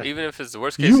 whether it's even if it's the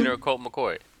worst case scenario, Colt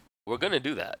McCoy. We're gonna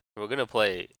do that. We're gonna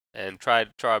play and try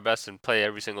our best and play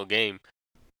every single game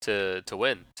to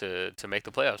win, to make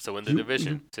the playoffs, to win the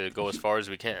division, to go as far as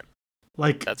we can.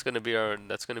 Like that's gonna be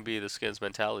the Skins'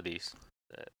 mentalities.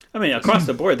 I mean, across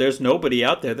the board, there's nobody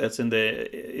out there that's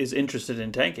is interested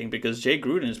in tanking because Jay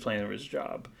Gruden is playing for his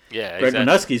job. Yeah, Greg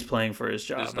Manusky's playing for his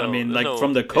job.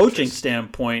 From the coaching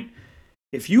standpoint.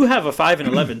 If you have a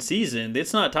 5-11 season,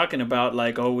 it's not talking about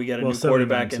like, oh, we got a new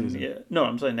quarterback and no,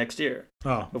 I'm saying next year.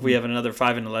 Oh, if we have another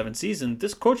 5-11 season,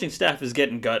 this coaching staff is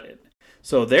getting gutted.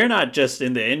 So they're not just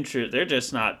in the interest; they're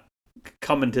just not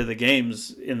coming to the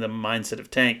games in the mindset of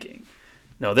tanking.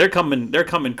 No, they're coming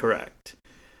correct.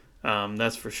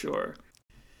 That's for sure.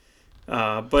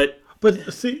 But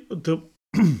see, the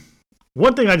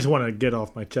one thing I just want to get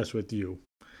off my chest with you.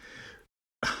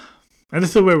 And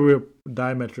this is where we're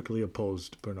diametrically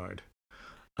opposed, Bernard.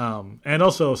 And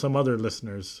also some other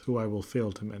listeners who I will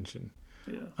fail to mention.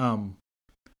 Yeah.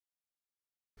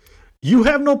 You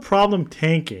have no problem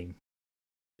tanking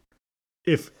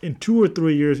if in 2 or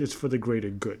 3 years it's for the greater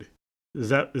good. Is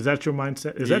that your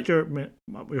mindset? Is that your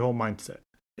whole mindset?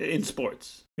 In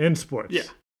sports. In sports. Yeah.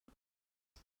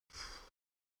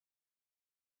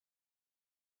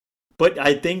 But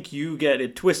I think you get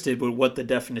it twisted with what the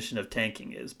definition of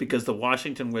tanking is, because the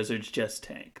Washington Wizards just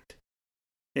tanked.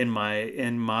 In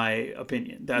my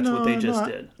opinion, that's what they just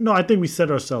did. No, I think we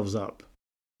set ourselves up.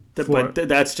 But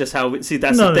that's just how we see.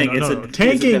 That's the thing.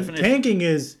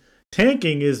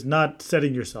 Tanking is not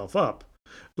setting yourself up.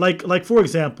 Like for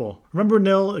example, remember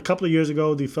Nil a couple of years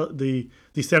ago, the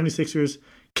 76ers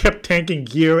kept tanking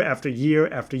year after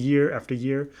year after year after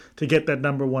year to get that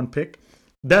number 1 pick.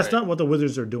 That's not what the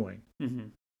Wizards are doing. Mm-hmm.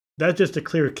 That's just a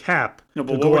clear cap. No,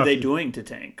 but what were they doing to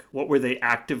tank? What were they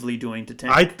actively doing to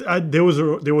tank? There was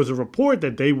a report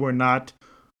that they were not.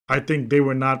 I think they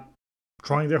were not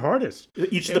trying their hardest.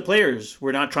 Each of the players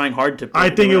were not trying hard to. I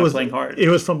think it was playing hard. It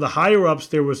was from the higher ups.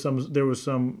 There were some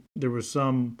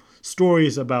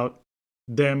stories about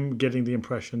them getting the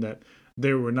impression that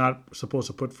they were not supposed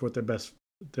to put forth their best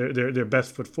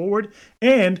foot forward.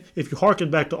 And if you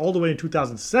harken back to all the way in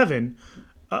 2007.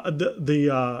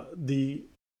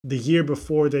 The year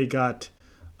before they got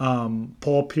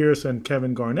Paul Pierce and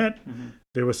Kevin Garnett,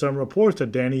 there were some reports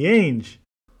that Danny Ainge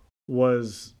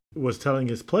was telling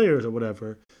his players or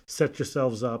whatever, set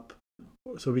yourselves up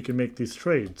so we can make these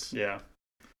trades. Yeah.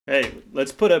 Hey,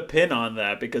 let's put a pin on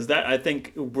that, because that, I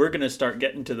think we're going to start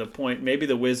getting to the point, maybe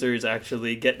the Wizards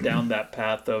actually get down that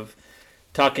path of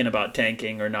talking about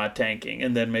tanking or not tanking,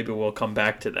 and then maybe we'll come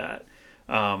back to that.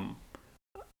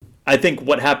 I think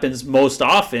what happens most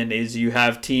often is you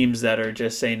have teams that are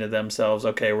just saying to themselves,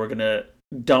 okay, we're going to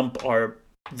dump our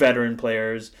veteran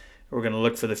players. We're going to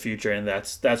look for the future. And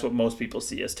that's what most people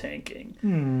see as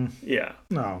tanking. Yeah.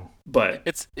 No. But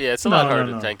it's a lot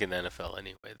harder to tank in the NFL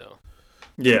anyway, though.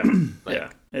 Yeah.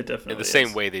 It definitely in the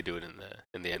same way they do it in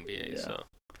the NBA. Yeah. So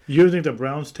you think the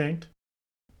Browns tanked?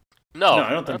 No,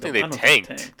 I don't think they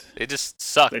tanked. They just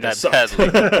sucked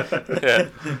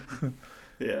badly.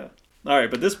 Yeah. All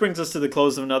right, but this brings us to the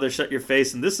close of another Shut Your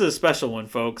Face, and this is a special one,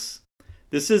 folks.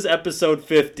 This is episode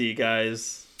 50,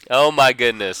 guys. Oh my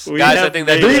goodness, We guys! I have think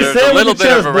that made- deserves Say it a with little your bit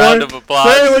chest, of a round boy. of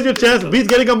applause. Say it with your chest. Beat's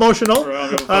getting emotional.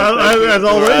 Round of applause. Thank you As for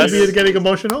always, us. Beat's getting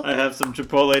emotional. I have some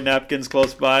Chipotle napkins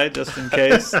close by just in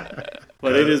case.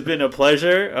 But it has been a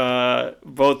pleasure,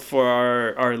 both for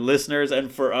our listeners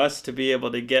and for us to be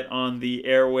able to get on the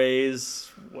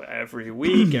airways every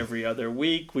week, every other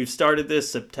week. We've started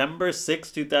this September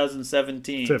 6th,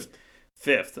 2017.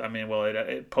 5th. I mean, well,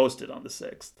 it posted on the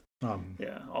 6th.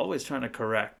 Yeah, always trying to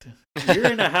correct. A year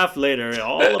and a half later,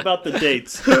 all about the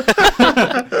dates.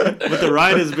 But the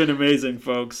ride has been amazing,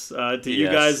 folks. To you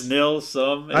Yes. guys, Nil,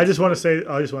 some. I just want to say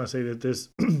that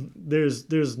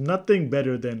there's nothing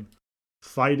better than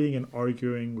fighting and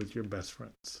arguing with your best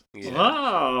friends. Yeah.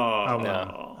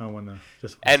 Oh, I wanna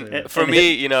just And say that. for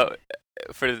me, you know,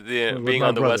 for the With being my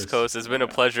on the brothers. West Coast, it's been a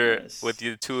pleasure Yes. with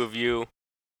you two of you,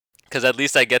 because at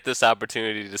least I get this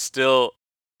opportunity to still,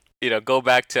 you know, go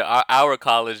back to our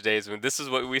college days when this is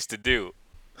what we used to do,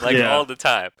 like Yeah. all the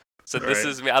time. So this Right.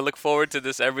 is me. I look forward to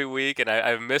this every week, and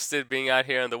I've missed it being out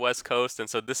here on the West Coast, and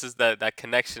so this is that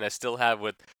connection I still have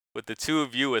with the two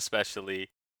of you especially.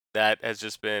 That has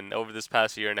just been over this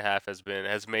past year and a half has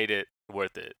made it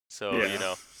worth it. So Yeah. you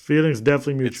know, Feelings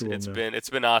definitely mutual. it's no.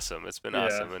 been awesome. It's been Yeah,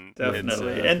 awesome, and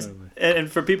definitely. It's,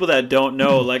 And for people that don't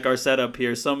know, like our setup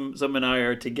here, some and I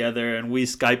are together, and we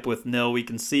Skype with Nil. We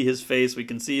can see his face, we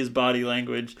can see his body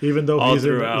language, Even though all he's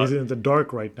throughout. in the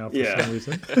dark right now for Yeah. some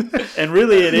reason. And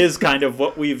really, it is kind of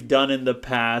what we've done in the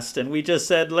past. And we just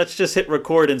said, let's just hit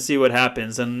record and see what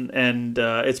happens. And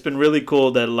it's been really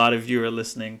cool that a lot of you are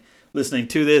listening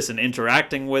to this and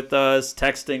interacting with us,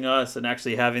 texting us, and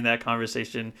actually having that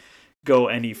conversation go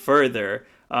any further.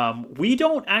 We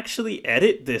don't actually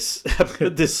edit this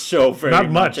this show very Not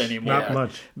much anymore. Not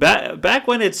much. Back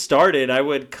when it started, I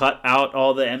would cut out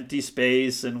all the empty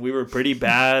space, and we were pretty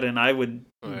bad, and I would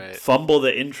Right. fumble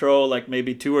the intro like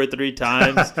maybe 2 or 3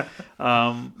 times.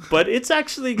 But it's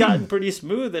actually gotten pretty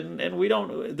smooth, and we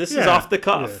don't. This is Yeah, off the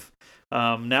cuff.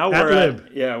 Now Ad-lib.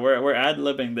 we're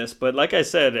ad-libbing this, but like I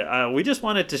said, we just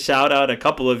wanted to shout out a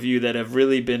couple of you that have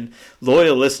really been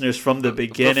loyal listeners from the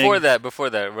beginning. Before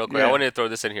that, real quick, Yeah. I wanted to throw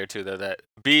this in here too, though. That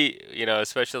you know,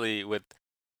 especially with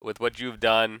what you've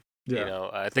done, you Yeah, know,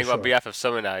 I for think on sure. behalf of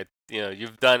Sum and I, you know,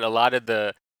 you've done a lot of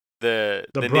the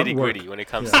brunt nitty gritty work. when it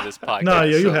comes Yeah. to this podcast. No,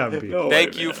 yeah, you So have, Beat. No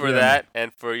Thank way, you man. for Yeah. that,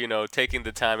 and for taking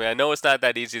the time. I know it's not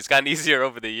that easy. It's gotten easier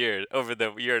over the year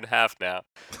and a half now,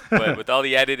 but with all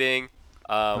the editing.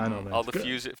 I know, man. All the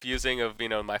It's good. fusing of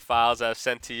my files I've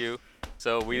sent to you.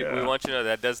 So we want you to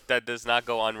know that does not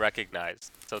go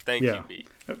unrecognized. So thank Yeah. you, B.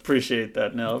 Appreciate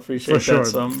that, Nell. Appreciate For sure. that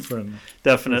some. friend.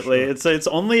 Definitely. It's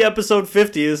only episode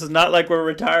 50. This is not like we're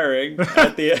retiring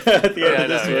at the end Yeah, of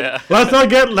this one. yeah. Let's not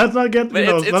get But let's it's not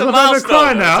a start to milestone,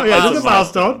 cry though. now. It's a Yeah, this is a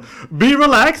milestone. Be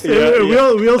relaxed. Yeah,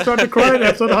 yeah. We'll start to cry in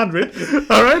episode 100.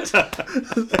 All right.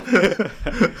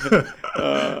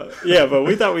 Yeah, but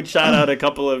we thought we'd shout out a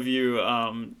couple of you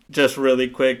just really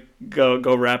quick.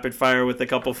 Go rapid fire with a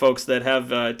couple folks that have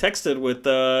texted with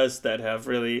us, that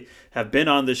have been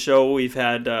on the show. We've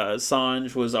had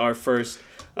Sanj was our first.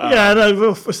 Yeah, no,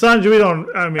 Sanjay, we don't.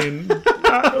 I mean,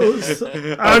 I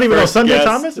don't even know first Sanjay guest.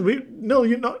 Thomas. You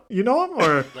know him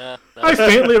or Nah, I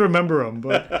faintly remember him,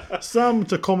 but some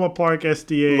Tacoma Park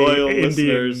SDA Loyal Indian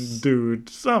listeners. dude,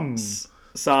 some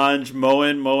Sanj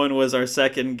Moen was our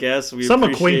second guest. We some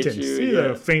appreciate acquaintance, you. He's Yeah.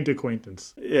 a faint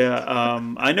acquaintance. Yeah,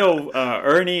 I know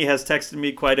Ernie has texted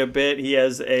me quite a bit. He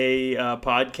has a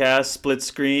podcast, Split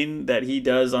Screen, that he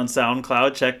does on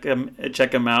SoundCloud.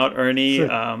 Check him out, Ernie.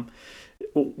 Sure.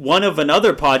 One of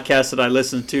another podcast that I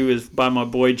listen to is by my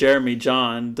boy Jeremy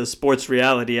John, the Sports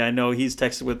Reality. I know he's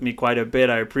texted with me quite a bit.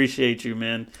 I appreciate you,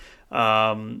 man.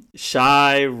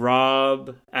 Shy,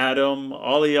 Rob, Adam,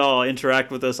 all of y'all interact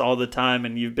with us all the time,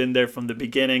 and you've been there from the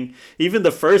beginning. Even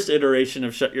the first iteration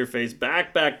of Shut Your Face,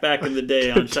 back in the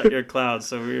day on Shut Your Cloud.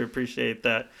 So we appreciate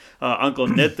that. Uncle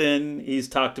Nathan, he's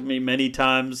talked to me many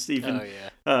times, even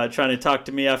trying to talk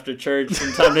to me after church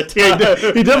from time to time.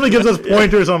 He definitely gives us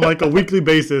pointers on like a weekly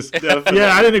basis. Yeah,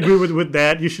 I didn't agree with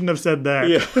that. You shouldn't have said that.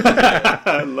 Yeah,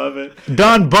 I love it.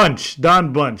 Don Bunch.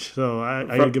 So I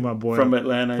gotta give my boy From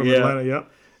Atlanta. From yeah. Atlanta,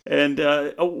 yep. And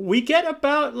we get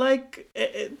about like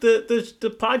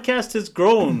the podcast has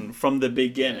grown from the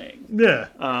beginning.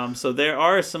 Yeah. So there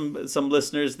are some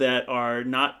listeners that are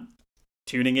not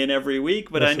tuning in every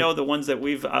week, but I know the ones that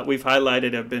we've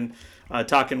highlighted have been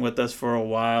talking with us for a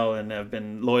while and have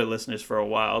been loyal listeners for a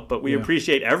while. But we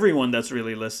appreciate everyone that's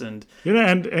really listened.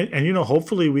 And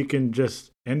hopefully we can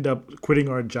just end up quitting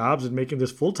our jobs and making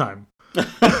this full time.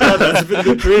 That's been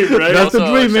the dream, right? That's the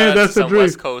Also, dream, man. shout out That's to the some dream.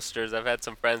 West Coasters. I've had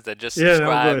some friends that just Yeah, no,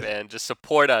 subscribe good. and just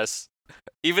support us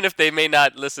even if they may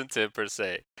not listen to it per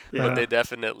se, Yeah. but they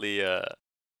definitely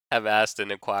have asked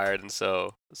and inquired, and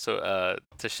so to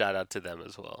shout out to them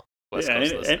as well. West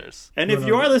Coast listeners. And if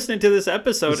you are listening to this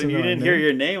episode and you didn't hear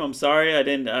your name, I'm sorry I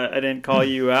didn't call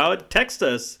you out. Text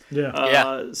us.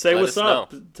 Say what's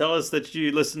up. Tell us that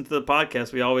you listen to the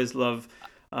podcast. We always love.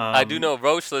 I do know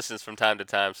Roche listens from time to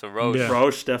time, so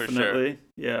Roche definitely.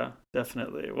 Yeah,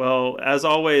 definitely. Well, as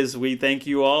always, we thank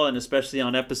you all, and especially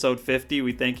on episode 50,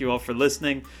 we thank you all for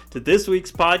listening to this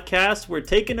week's podcast. We're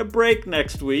taking a break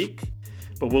next week,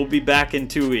 but we'll be back in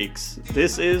 2 weeks.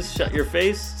 This is Shut Your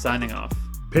Face, signing off.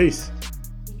 Peace.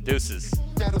 Deuces.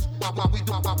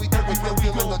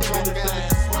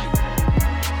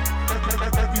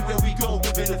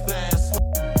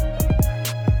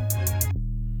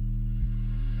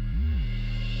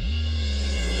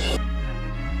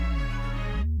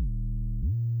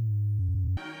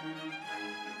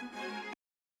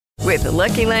 With the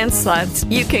Lucky Land Slots,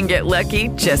 you can get lucky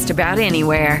just about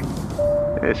anywhere.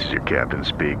 This is your captain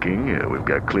speaking. We've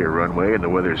got clear runway and the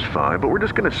weather's fine, but we're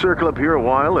just going to circle up here a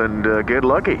while and get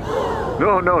lucky.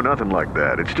 No, nothing like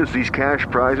that. It's just these cash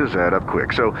prizes add up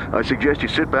quick. So I suggest you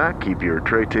sit back, keep your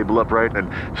tray table upright, and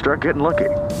start getting lucky.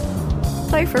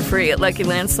 Play for free at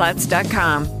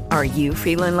LuckyLandSlots.com. Are you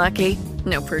feeling lucky?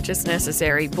 No purchase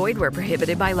necessary. Void where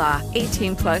prohibited by law.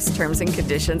 18+ terms and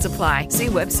conditions apply. See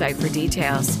website for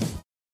details.